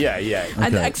 Exactly. Yeah.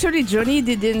 And actually, Johnny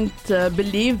didn't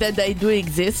believe that I do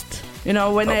exist. You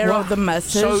know, when I wrote the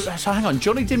message. So hang on,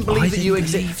 Johnny didn't believe that you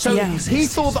exist. So he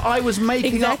thought that I was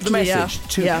making up the message.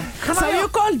 You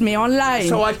called me online.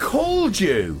 So I called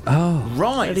you. Oh.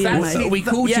 Right. Really? We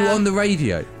called you on the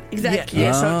radio. Exactly.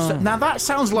 Yeah, so now that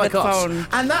sounds like us. phone.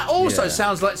 And that also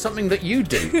sounds like something that you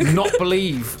do. Not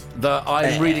believe that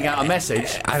I'm reading out a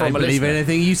message I from don't a believe listener.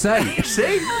 anything you say.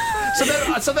 See?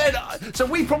 So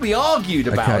we probably argued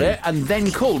about it and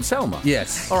then called Selma.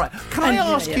 Yes. All right. Can I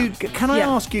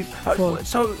ask you?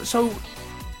 So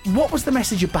what was the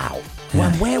message about?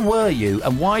 Well, where were you,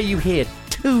 and why are you here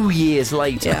 2 years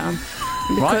later? Yeah.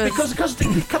 Right? Because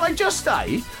can I just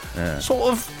say,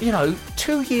 sort of,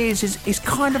 2 years is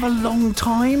kind of a long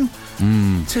time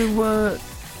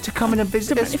to come in and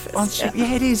visit us.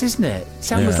 Yeah, it is, isn't it?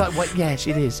 Sounds like, yes,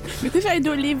 it is. Because I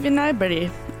do live in Highbury,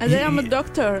 and I am a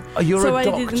doctor. Oh, you're so a I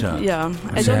doctor?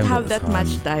 I don't have that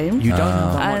much time. You don't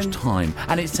have that much time.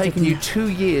 And it's taken you 2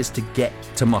 years to get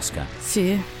to Moscow.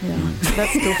 See,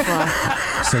 that's too far.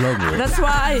 It's a long walk. That's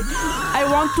why I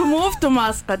want to move to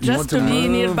Moscow, just to be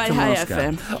nearby High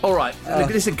FM. All right,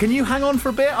 listen, can you hang on for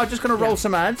a bit? I'm just going to roll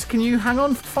some ads. Can you hang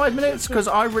on for 5 minutes? Because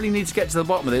I really need to get to the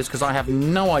bottom of this, because I have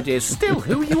no idea still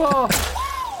who you are.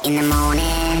 In the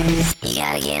morning, you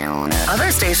gotta get on up.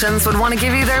 Other stations would want to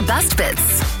give you their best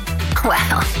bits.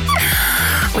 Well,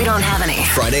 we don't have any.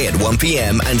 Friday at 1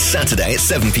 p.m. and Saturday at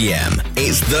 7 p.m.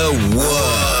 It's the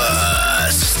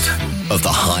worst of the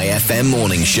High FM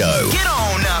morning show. Get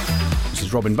on up. This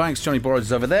is Robin Banks. Johnny Borrows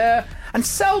is over there. And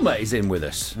Selma is in with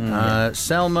us.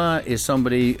 Selma is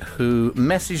somebody who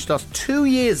messaged us 2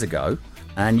 years ago.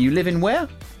 And you live in where?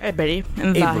 Highbury,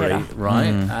 in Zahira. Right.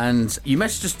 And you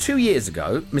messaged us 2 years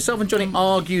ago. Myself and Johnny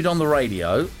argued on the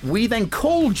radio. We then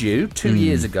called you 2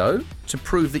 years ago to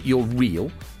prove that you're real.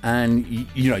 And,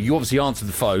 you obviously answered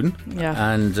the phone. Yeah.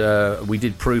 And we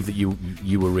did prove that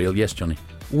you were real. Yes, Johnny?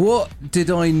 What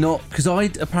did I not... Because I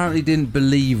apparently didn't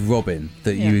believe Robin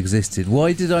that you existed.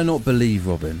 Why did I not believe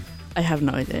Robin? I have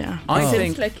no idea. I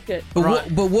think...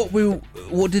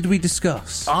 What did we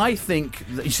discuss? I think...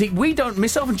 You see,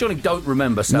 myself and Johnny don't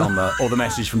remember Selma or the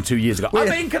message from 2 years ago. I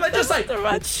mean, can I just say...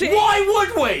 Why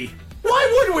would we?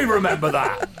 Why would we remember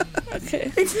that?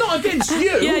 Okay. It's not against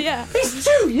you. Yeah. It's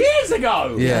 2 years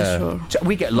ago. Yeah. Sure.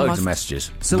 We get loads of messages.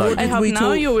 So loads. what I did hope we now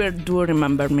talk... you will do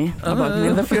remember me about me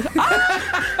in the future.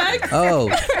 Oh,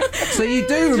 so you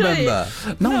do remember?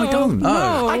 No, I don't.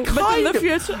 No, I but in the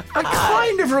future. I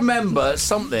kind of remember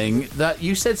something that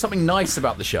you said something nice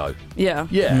about the show. Yeah.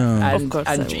 Yeah. Of course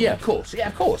I will. Yeah, of course. Yeah,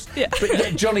 of course. Yeah. But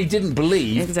yet Johnny didn't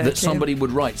believe that Exactly. somebody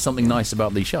would write something nice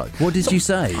about the show. What did you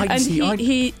say?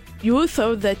 You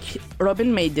thought that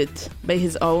Robin made it by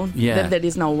his own, that there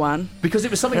is no one. Because it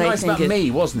was something nice about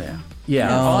me, wasn't it? Yeah,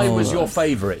 Oh. I was your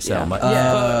favourite, Selma.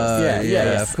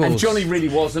 Yeah, of course. And Johnny really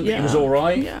wasn't, but he was all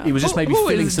right. Yeah. He was just maybe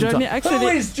feeling some Johnny, time. actually? Who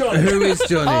is Johnny? Who is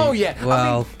Johnny? Oh, yeah.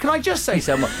 Well... I mean, can I just say,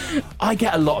 Selma, I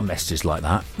get a lot of messages like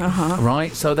that,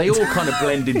 right? So they all kind of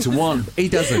blend into one. He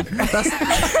doesn't.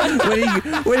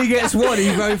 When he gets one, he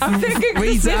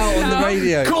reads it out on the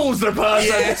radio. Calls the person.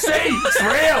 Yeah. See, it's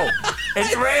real.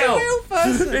 It's real.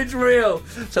 It's real.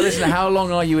 So listen, how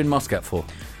long are you in Muscat for?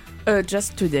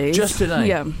 Just 2 days. Just today?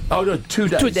 Yeah. Oh, no, 2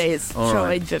 days. 2 days. All So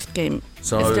right. I just came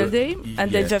So, yesterday,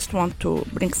 and I yeah. just want to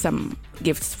bring some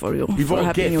gifts for you. You've for got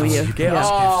Happy gifts. New Year. Yeah.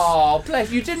 Oh,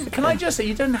 bless you. Didn't? Can I just say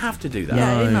you don't have to do that?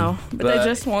 Yeah, I know. But I But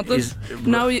just wanted is-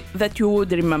 now that you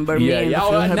would remember me. Yeah, in the yeah.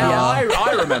 future. Now Yeah.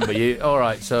 I remember you. All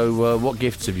right. So what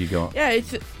gifts have you got? Yeah,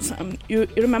 it's you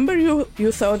remember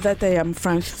you thought that I am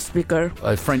French speaker.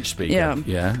 A French speaker. Yeah.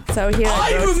 Yeah. So here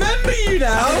I brought- remember you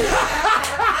now.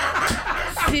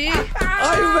 See?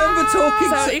 I remember talking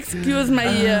So to... excuse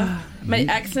my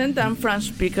accent. I'm French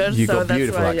speaker. You so got that's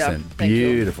beautiful why, accent. Yeah, thank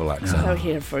you. Beautiful accent. So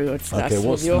here for you. It's Okay.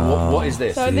 with you. What is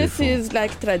this? So this is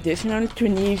like traditional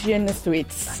Tunisian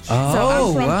sweets. Oh, so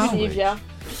I'm from wow. Tunisia.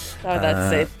 So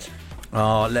that's it.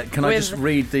 Can I just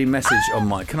read the message on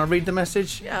my... Can I read the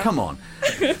message? Yeah. Come on.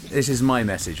 This is my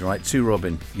message, right? To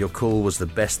Robin, your call was the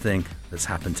best thing that's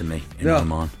happened to me in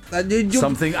Oman.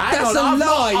 Something... That's a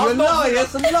lie. You're lying.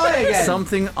 That's a lie again.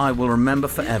 Something I will remember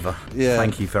forever. Yeah.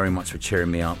 Thank you very much for cheering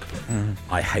me up.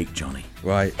 I hate Johnny.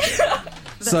 Right.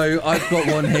 So I've got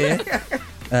one here.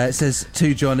 It says,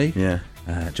 to Johnny. Yeah.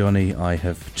 Johnny, I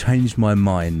have changed my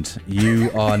mind.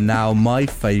 You are now my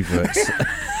favourite.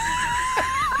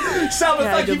 Salma,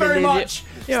 Yeah, thank you very much.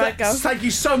 You're welcome. Thank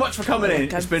you so much for coming in.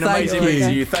 It's been Thank amazing you.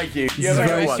 meeting you. Thank you. This is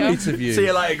very sweet of you. See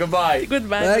you later. Goodbye.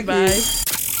 Goodbye. Thank Goodbye. you.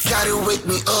 Gotta wake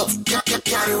me up.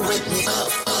 Gotta wake me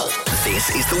up. This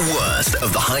is the worst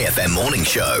of the High FM morning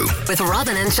show. With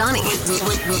Robin and Johnny.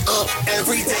 Wake me up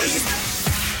every day.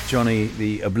 Johnny,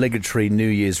 the obligatory New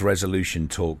Year's resolution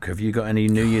talk. Have you got any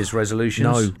New Year's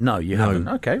resolutions? No, you haven't.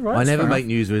 Okay, right. I never fair make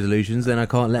New Year's resolutions, then I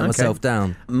can't let myself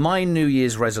down. My New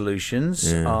Year's resolutions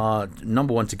are,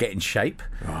 number one, to get in shape.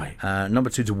 Right. Number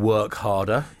two, to work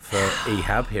harder for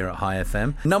Ehab here at High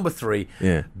FM. Number three,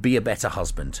 be a better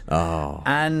husband. Oh.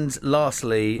 And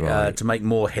lastly, to make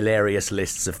more hilarious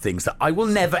lists of things that I will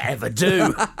never, ever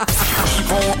do. Keep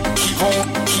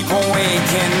on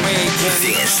waking.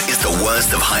 This is the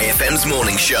worst of High FM's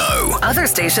morning show. Other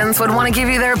stations would want to give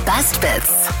you their best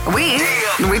bits.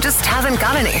 We just haven't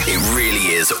got any. It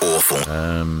really is awful.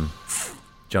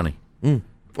 Johnny.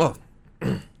 Oh,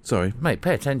 sorry. Mate,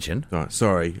 pay attention. All right,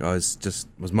 sorry. I was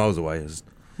miles away.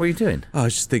 What are you doing? I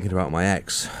was just thinking about my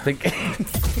ex.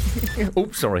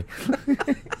 Oops, sorry.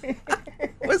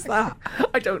 What's that?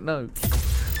 I don't know.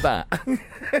 That.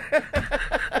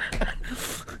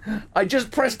 I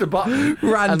just pressed a button.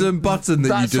 Random button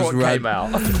that you just That's what ran. came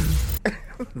out.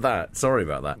 That. Sorry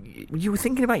about that. You were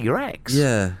thinking about your ex?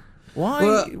 Yeah. Why?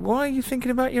 Well, why are you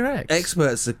thinking about your ex?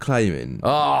 Experts are claiming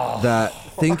that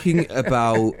thinking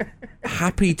about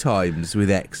happy times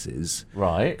with exes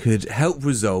could help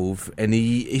resolve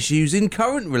any issues in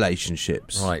current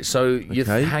relationships. Right. So you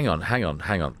hang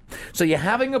on. So you're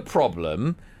having a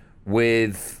problem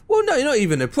with... Well, no, not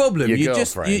even a problem. Your you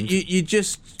girlfriend. you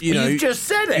know, you've just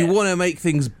said it. You want to make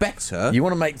things better. You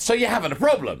want to make... So you're having a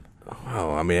problem.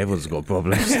 Oh, I mean, everyone's got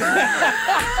problems.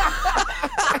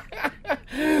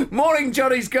 Morning,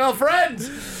 Johnny's girlfriend.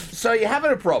 So you're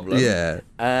having a problem. Yeah.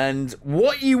 And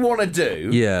what you want to do...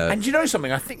 Yeah. And you know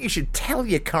something? I think you should tell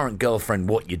your current girlfriend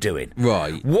what you're doing.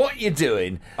 Right. What you're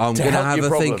doing I'm to going to help have your a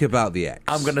problem. think about the ex.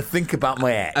 I'm going to think about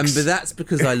my ex. But that's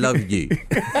because I love you.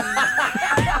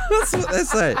 That's what they're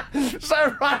saying.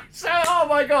 Oh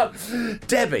my God.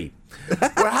 Debbie,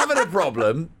 we're having a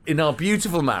problem in our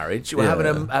beautiful marriage. We're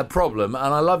having a problem,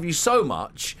 and I love you so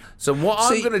much. So what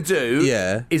I'm going to do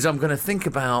is I'm going to think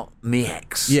about me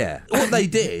ex. Yeah. What they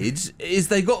did is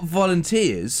they got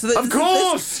volunteers. So Of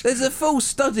course! There's a full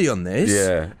study on this.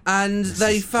 Yeah. And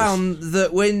they found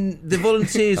that when the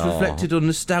volunteers reflected on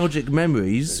nostalgic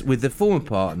memories with their former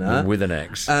partner... With an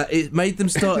ex. It made them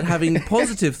start having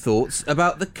positive thoughts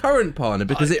about the current partner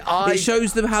because it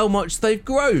shows them how much they've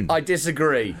grown. I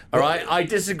disagree. All right? I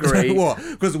disagree. What?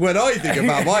 Because when I think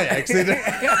about my ex, it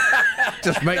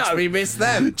just makes me miss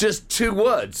them. Just two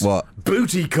words. What?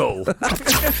 Booty call.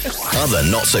 Other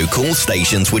not so cool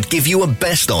stations would give you a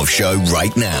best of show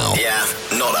right now. Yeah,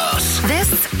 not us.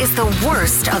 This is the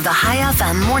worst of the High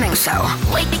FM morning show.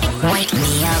 Wake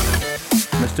me up.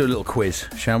 Let's do a little quiz,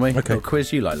 shall we? Okay. A little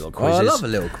quiz. You like little quizzes. I love a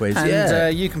little quiz,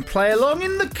 and you can play along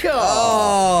in the car.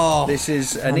 Oh, this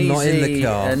is an not in the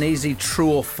car. An easy true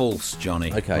or false,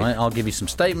 Johnny. Okay. Right? I'll give you some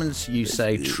statements. You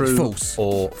say true false.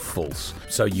 or false.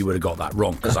 So you would have got that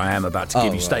wrong because I am about to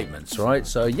give you statements, right?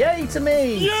 So yay to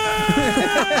me!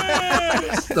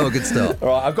 Oh, good start. All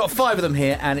right, I've got 5 of them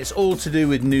here, and it's all to do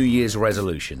with New Year's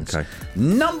resolutions. Okay.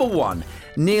 Number 1.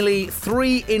 Nearly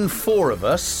 3 in 4 of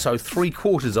us, so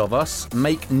 3/4 of us,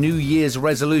 make New Year's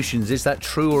resolutions. Is that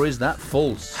true or is that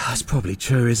false? That's probably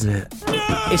true, isn't it?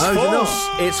 It's false.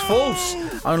 It's false.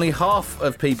 Only half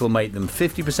of people make them.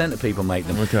 50% of people make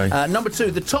them. Okay. Number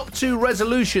 2. The top 2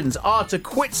 resolutions are to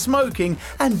quit smoking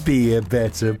and be a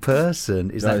better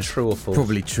person. Is that true or false?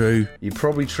 Probably true. You're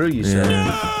probably true, you said.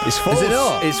 It's false. Is it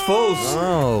not? It's false.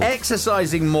 Oh.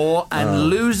 Exercising more and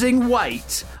losing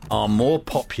weight are more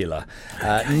popular.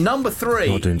 Number 3.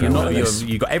 Not doing very well at this.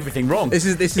 You got everything wrong. This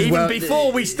is even where,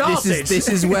 before we started. This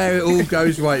is where it all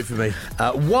goes right for me.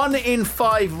 1 in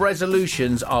 5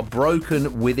 resolutions are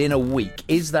broken within a week.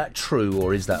 Is that true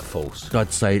or is that false?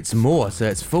 I'd say it's more. I'd say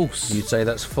it's false. You'd say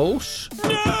that's false?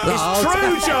 It's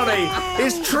true, Johnny!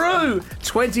 It's true!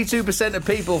 22% of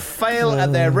people fail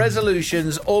at their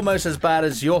resolutions, almost as bad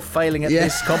as you're failing at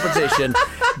this competition.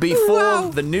 before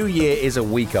the new year is a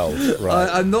week old. Right.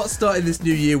 I'm not starting this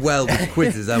new year well with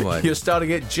quizzes, am I? You're starting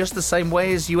it just the same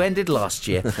way as you ended last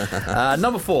year.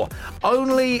 Number 4.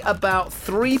 Only about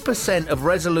 3% of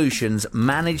resolutions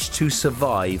manage to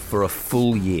survive for a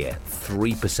full year.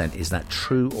 3%. Is that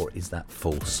true or is that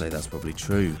false? I'd say that's probably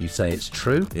true. You say it's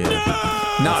true? Yeah.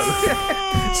 No.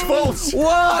 It's false.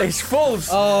 What? It's false.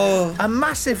 Oh. A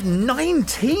massive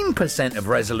 19% of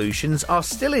resolutions are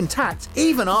still intact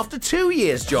even after 2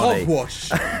 years, Johnny.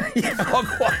 Hogwash. Yeah,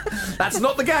 hogwash. That's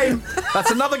not the game.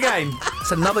 That's another game.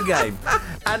 It's another game.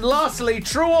 And lastly,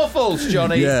 true or false,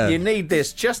 Johnny? Yeah. You need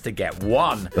this just to get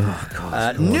one. Oh,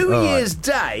 God. New All Year's right.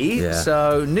 Day. Yeah.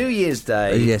 So New Year's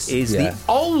Day Yes, is yeah. the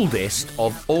oldest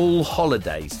of all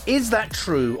holidays. Is that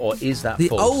true or is that The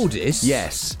false? oldest?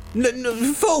 Yes.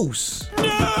 No, false. No,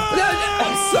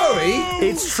 I'm sorry.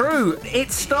 It's true.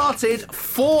 It started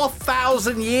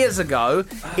 4,000 years ago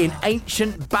in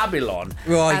ancient Babylon.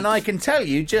 Right. And I can tell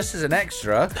you, just as an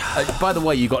extra, by the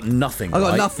way, you got nothing. I got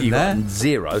right? nothing You there. got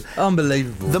 0.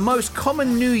 Unbelievable. The most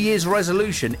common New Year's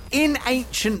resolution in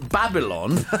ancient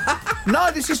Babylon.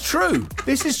 No, this is true.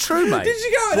 This is true, mate. Did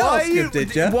you go and ask him,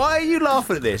 did you? Why are you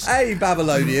laughing at this? Hey,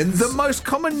 Babylonians. The most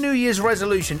common New Year's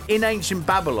resolution in ancient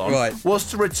Babylon Right. was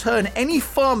to return any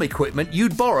farm equipment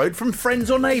you'd borrowed from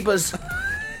friends or neighbours.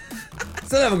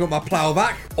 Still haven't got my plough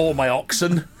back. Or my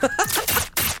oxen.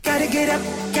 Gotta get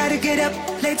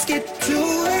up, let's get to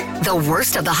it. The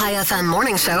worst of the High FM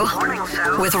morning show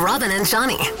with Robin and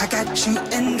Johnny. I got you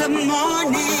in the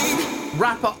morning.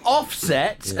 Rapper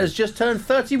Offset has just turned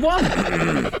 31.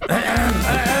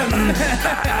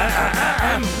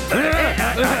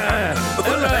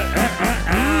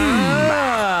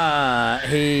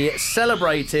 He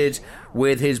celebrated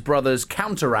with his brothers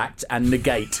Counteract and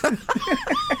Negate.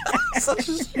 Such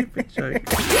a stupid joke.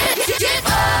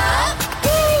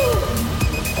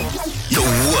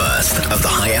 The worst of the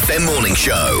High FM morning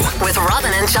show. With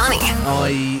Robin and Johnny.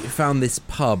 I found this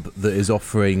pub that is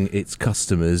offering its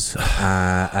customers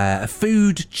a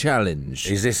food challenge.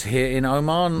 Is this here in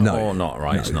Oman or not?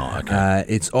 Right, it's not. Okay.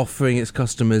 It's offering its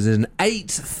customers an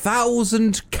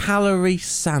 8,000 calorie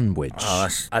sandwich. Oh,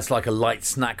 that's like a light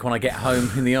snack when I get home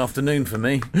in the afternoon for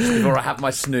me, before I have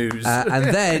my snooze.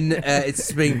 And then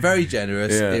it's being very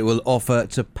generous. Yeah. It will offer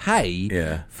to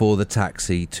pay for the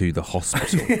taxi to the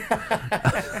hospital.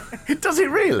 Does it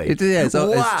really? It's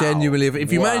genuinely.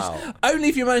 If you Wow.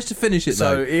 if you manage to finish it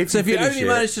So though. if If you you finish only it-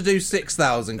 manage to do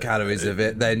 6,000 calories of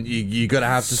it, then you're gonna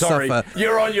have to Sorry, suffer.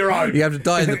 you're on your own. You have to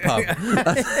die in the pub.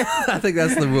 I think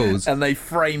that's the rules. And they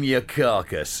frame your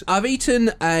carcass. I've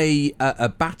eaten a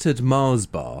battered Mars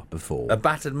bar before. A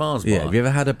battered Mars bar? Yeah, have you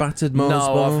ever had a battered Mars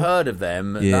bar? No, I've heard of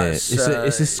them. Yeah, That's,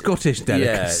 it's a Scottish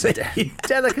delicacy. Yeah,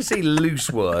 delicacy,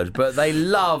 loose word, but they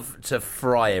love to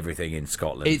fry everything in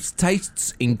Scotland. It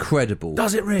tastes incredible.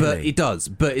 Does it really? But it does.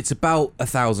 But it's about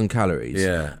 1,000 calories.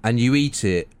 Yeah. And you eat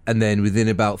it, and then within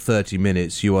about 30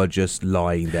 minutes, you are just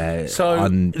lying there. So-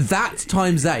 that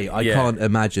times 8, I Yeah. can't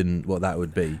imagine what that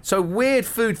would be. So weird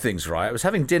food things, right? I was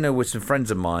having dinner with some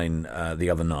friends of mine the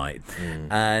other night,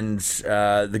 and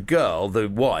the girl, the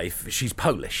wife, she's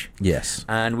Polish. Yes.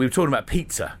 And we were talking about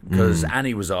pizza because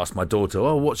Annie was asked, my daughter,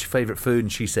 "Oh, what's your favourite food?"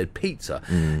 And she said pizza.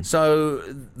 So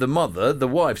the mother, the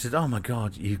wife, said, "Oh my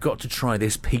God, you've got to try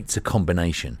this pizza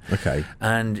combination." Okay.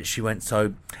 And she went,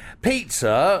 "So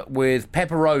pizza with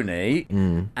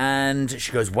pepperoni," and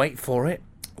she goes, "Wait for it.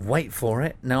 Wait for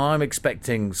it." Now I'm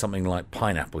expecting something like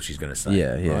pineapple, she's going to say.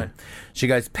 Yeah, yeah. Right? She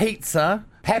goes, "Pizza,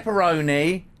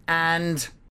 pepperoni, and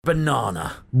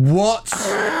banana." What?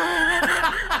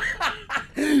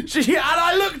 And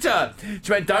I looked at her.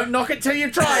 She went, "Don't knock it till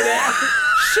you've tried it."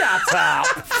 Shut up.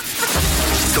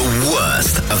 The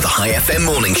worst of the High FM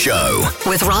morning show.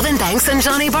 With Robin Banks and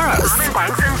Johnny Burrows. On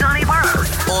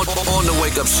the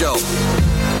Wake Up Show.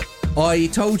 I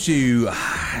told you a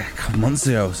couple months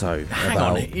ago or so Hang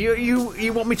about... on.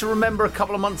 You want me to remember a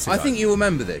couple of months ago? I think you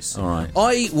remember this. All right.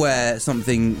 I wear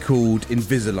something called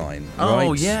Invisalign, Oh,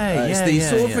 right? yeah, It's yeah, these yeah,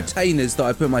 sort of yeah. retainers that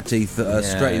I put in my teeth that are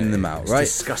straightening them out, It's right?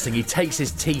 disgusting. He takes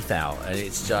his teeth out, and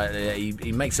it's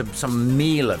he makes some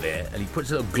meal of it, and he puts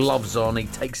little gloves on. He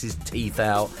takes his teeth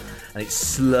out, and it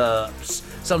slurps.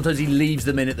 Sometimes he leaves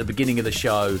them in at the beginning of the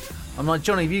show. I'm like,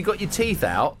 "Johnny, have you got your teeth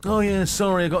out?" "Oh yeah,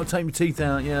 sorry, I got to take my teeth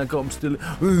out. Yeah, I got them still."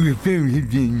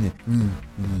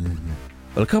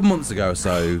 Well, a couple months ago or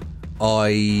so,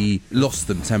 I lost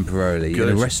them temporarily Good.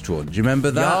 in a restaurant. Do you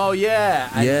remember that? Oh yeah.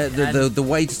 The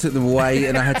waiter took them away,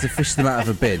 and I had to fish them out of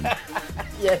a bin.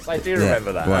 Yes, I do Yeah,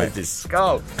 remember that. right.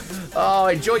 Oh, Oh,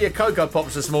 enjoy your Cocoa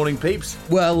Pops this morning, peeps.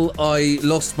 Well, I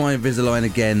lost my Invisalign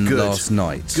again last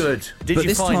night. Good. Did but you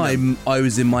this find time them? I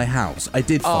was in my house. I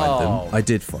did find Oh. them. I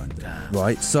did find them.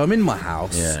 Right. So I'm in my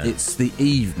house. Yeah. It's the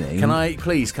evening. Can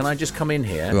I just come in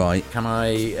here? Right. Can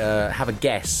I have a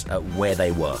guess at where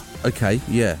they were? Okay.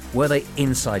 Yeah. Were they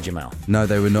inside your mouth? No,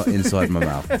 they were not inside my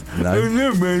mouth. No.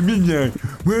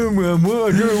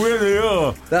 Where they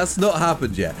are? That's not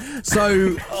happened yet.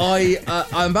 So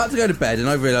I'm about to go to bed and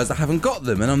I realise I haven't got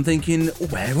them and I'm thinking,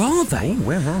 where are they?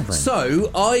 Where are they?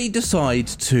 So I decide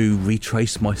to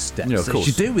retrace my steps. Yeah, of course.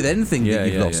 As you do with anything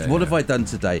that you've lost. What have I done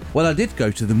today? Well, I did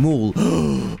go to the mall.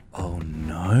 Oh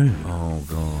no. Oh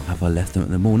God. Have I left them at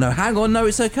the mall? No, hang on. No,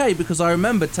 it's okay because I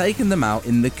remember taking them out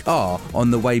in the car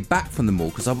on the way back from the mall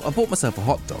because I bought myself a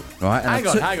hot dog, right? And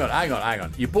Hang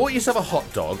on. You bought yourself a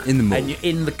hot dog In the mall. and you're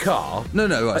in the car. No,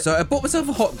 right. So I bought myself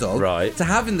a hot dog Right. to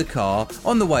have in the car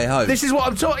on the way home. This is what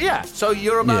I'm talking. Yeah. So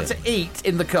you're about Yeah. to eat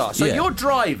in the car. So Yeah. you're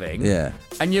driving. Yeah.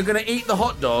 And you're going to eat the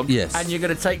hot dog. Yes. And you're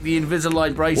going to take the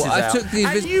Invisalign braces Well, I out. took the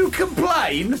and you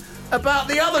complain about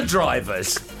the other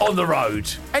drivers on the road.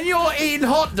 And you're eating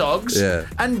hot dogs Yeah.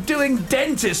 and doing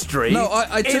dentistry No,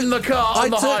 I took, in the car on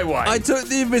the highway. I took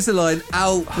the Invisalign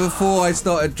out before I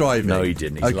started driving. No, he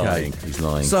didn't. He's lying. He's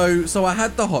lying. So I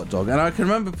had the hot dog, and I can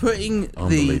remember putting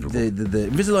the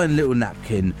Invisalign little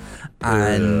napkin,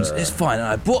 and it's fine. And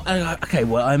I brought. Okay,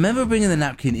 well, I remember bringing the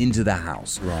napkin into the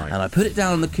house, Right. And I put it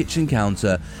down on the kitchen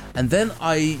counter, and then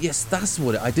I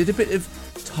did a bit of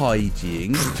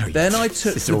tidying. Then I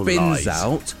took It's the all bins lies.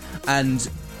 out, and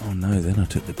oh no, then I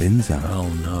took the bins out. Oh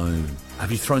no.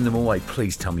 Have you thrown them away?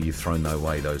 Please tell me you've thrown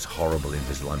away those horrible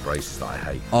Invisalign braces that I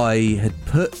hate. I had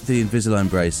put the Invisalign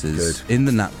braces in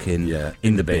the napkin,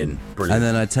 in the bin. Brilliant. And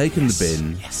then I'd taken the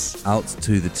bin out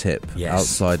to the tip Yes.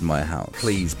 outside my house.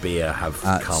 Please, beer, have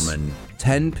At come and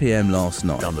 10 p.m. last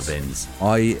night. done the bins.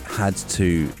 I had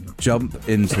to jump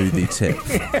into the tip.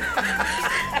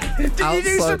 Did you do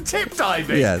Outside- some tip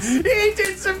diving? Yes. He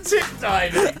did some tip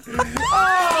diving.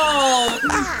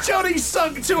 Oh, Johnny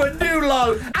sunk to a new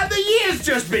low, and the year's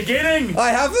just beginning. I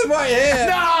have them right here.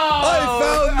 No! I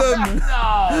found them.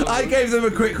 No! I gave them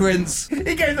a quick rinse. He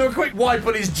gave them a quick wipe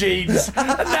on his jeans, and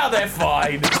now they're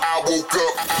fine. I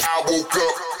woke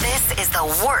up. This is the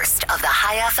worst of the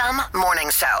High FM morning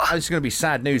show. It's going to be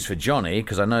sad news for Johnny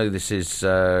because I know this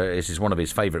is one of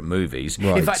his favourite movies.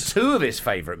 Right. In fact, two of his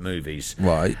favourite movies.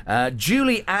 Right.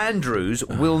 Julie Andrews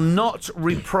will not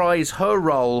reprise her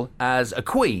role as a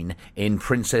queen in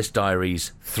Princess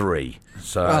Diaries 3.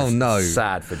 So Oh, that's no.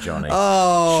 sad for Johnny.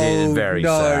 Oh, She's very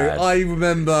no. sad. I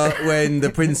remember when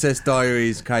the Princess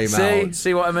Diaries came out.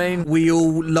 See what I mean? We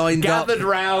all lined Gathered up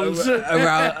round.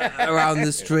 around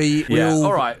the street. We Yeah, all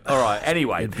all right.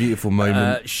 Anyway, a beautiful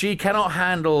moment. she cannot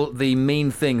handle the mean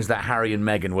things that Harry and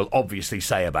Meghan will obviously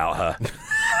say about her.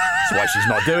 That's why she's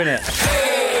not doing it.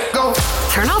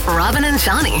 Turn off Robin and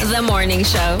Johnny. The morning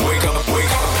show. Wake up.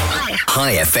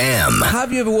 High FM.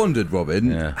 Have you ever wondered,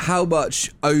 Robin, Yeah. how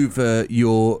much over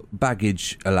your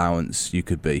baggage allowance you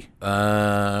could be?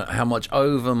 How much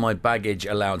over my baggage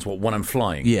allowance? What, when I'm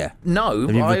flying? Yeah. No,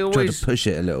 Have you I ever tried always to push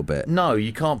it a little bit? No,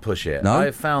 you can't push it. No? I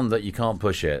have found that you can't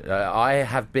push it. I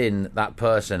have been that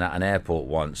person at an airport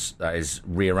once that is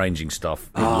rearranging stuff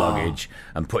in luggage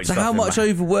and putting So stuff how in much my...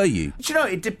 over were you? Do you know,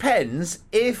 it depends.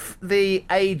 If the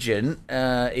agent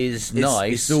is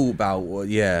nice, It's all about,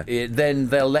 yeah. then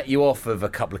they'll let you off of a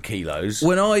couple of kilos.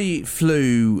 When I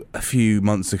flew a few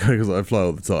months ago, because I fly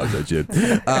all the time, don't you?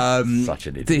 Such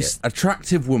an idiot. This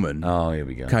attractive woman Oh, here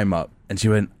we go. came up and she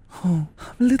went, "Oh,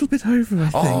 I'm a little bit over, I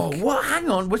think." Oh, what? Hang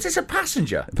on. Was this a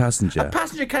passenger? A passenger. A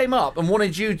passenger came up and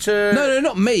wanted you to... No,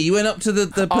 not me. You went up to the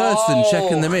person Oh.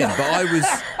 checking them in, but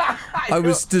I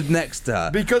was stood next to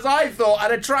her. Because I thought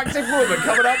an attractive woman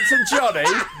coming up to Johnny.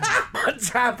 What's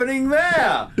happening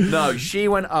there? No, she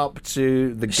went up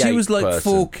to the gate She was like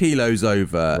person. 4 kilos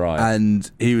over, Right. and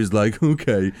he was like,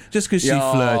 "Okay," just because she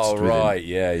flirted with him. right.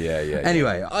 Yeah.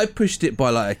 Anyway, I pushed it by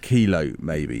like a kilo,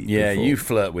 maybe. Yeah, before. you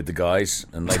flirt with the guys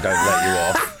and they don't let you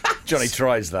off. Johnny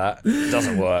tries that.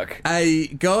 Doesn't work. A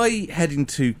guy heading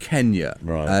to Kenya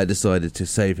Right. decided to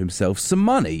save himself some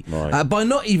money Right. by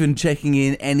not even checking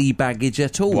in any baggage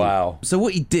at all. Wow. So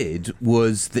what he did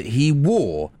was that he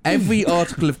wore every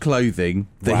article of clothing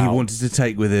that he Wow. wanted to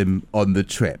take with him on the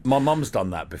trip. My mum's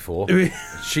done that before.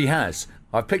 She has.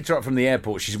 I've picked her up from the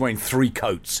airport. She's wearing 3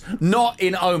 coats. Not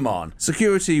in Oman.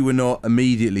 Security were not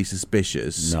immediately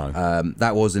suspicious. No.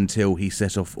 That was until he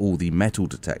set off all the metal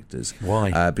detectors.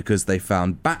 Why? Because they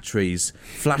found batteries,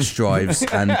 flash drives,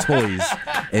 and toys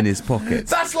in his pockets.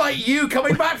 That's like you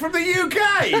coming back from the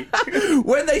UK.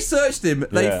 When they searched him,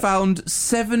 they Yeah. found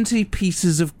 70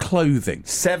 pieces of clothing.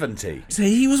 70. So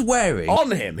he was wearing...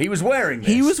 On him. He was wearing this.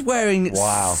 He was wearing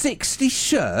Wow. 60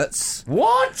 shirts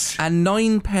What? and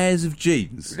 9 pairs of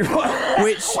jeans.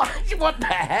 Which, What the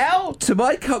hell? to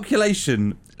my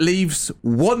calculation, leaves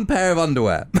 1 pair of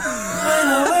underwear.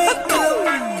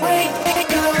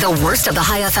 The worst of the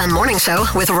High FM morning show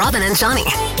with Robin and Johnny.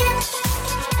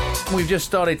 We've just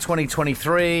started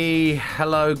 2023.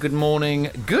 Hello, good morning.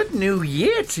 Good new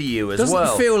year to you as Doesn't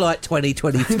well. feel like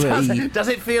 2023. Does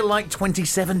it feel like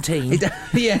 2017?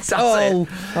 Yes. Does Oh,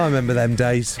 I remember them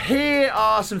days. Here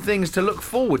are some things to look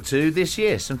forward to this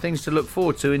year. Some things to look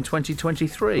forward to in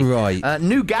 2023. Right.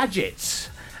 New gadgets.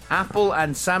 Apple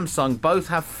and Samsung both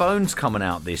have phones coming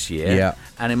out this year. Yeah.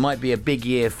 And it might be a big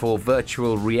year for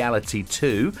virtual reality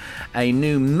too. A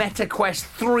new MetaQuest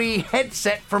 3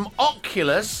 headset from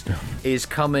Oculus is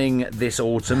coming this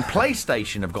autumn.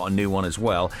 PlayStation have got a new one as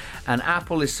well. And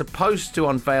Apple is supposed to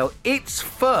unveil its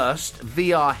first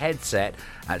VR headset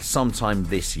at some time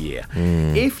this year.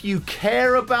 If you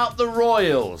care about the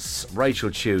royals, Rachel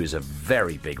Chu is a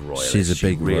very big royalist. She's a She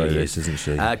big really royalist, isn't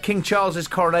she? King Charles's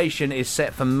coronation is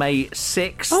set for May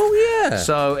 6th. Oh, yeah.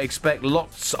 So expect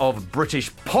lots of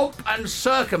British pomp and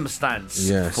circumstance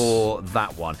Yes. for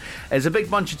that one. There's a big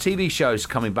bunch of TV shows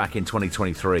coming back in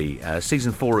 2023.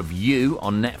 Season 4 of You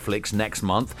on Netflix next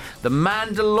month. The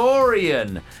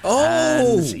Mandalorian.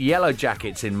 Oh. And Yellow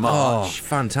Jackets in Oh, March.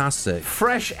 fantastic.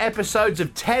 Fresh episodes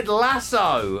of Ted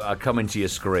Lasso are coming to your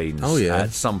screens Oh, yeah.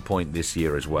 at some point this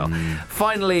year as well.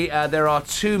 Finally, there are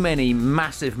too many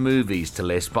massive movies to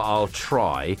list, but I'll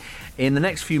try. In the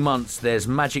next few months, there's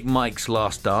Magic Mike's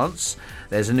Last Dance.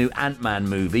 There's a new Ant-Man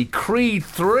movie. Creed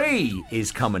 3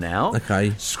 is coming out.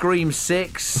 Okay. Scream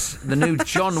 6. The new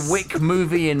John Wick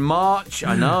movie in March.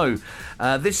 I know.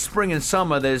 This spring and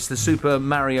summer, there's the Super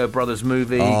Mario Brothers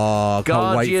movie. Oh, can't wait for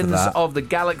Guardians that. of the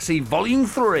Galaxy Volume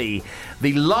 3.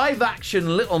 The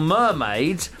live-action Little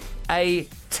Mermaid. A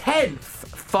 10th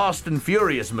Fast and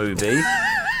Furious movie.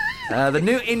 The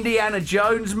new Indiana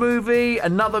Jones movie,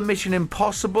 another Mission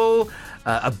Impossible,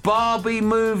 a Barbie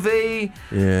movie.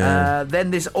 Yeah. Then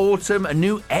this autumn, a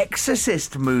new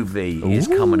Exorcist movie is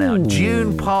coming out.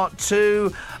 Dune Part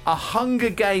 2, a Hunger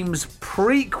Games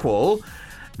prequel.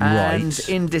 And Right.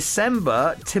 in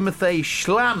December, Timothée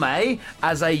Chalamet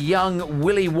as a young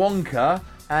Willy Wonka.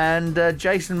 And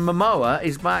Jason Momoa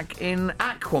is back in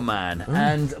Aquaman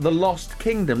and The Lost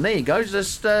Kingdom. There you go.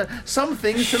 Just some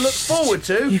things to look forward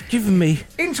to You've given me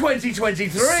in 2023.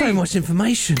 so much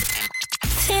information.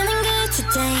 Feeling good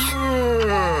today.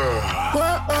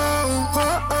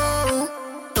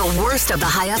 The worst of the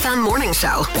High FM morning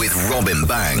show. With Robin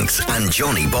Banks and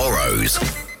Johnny Borrows.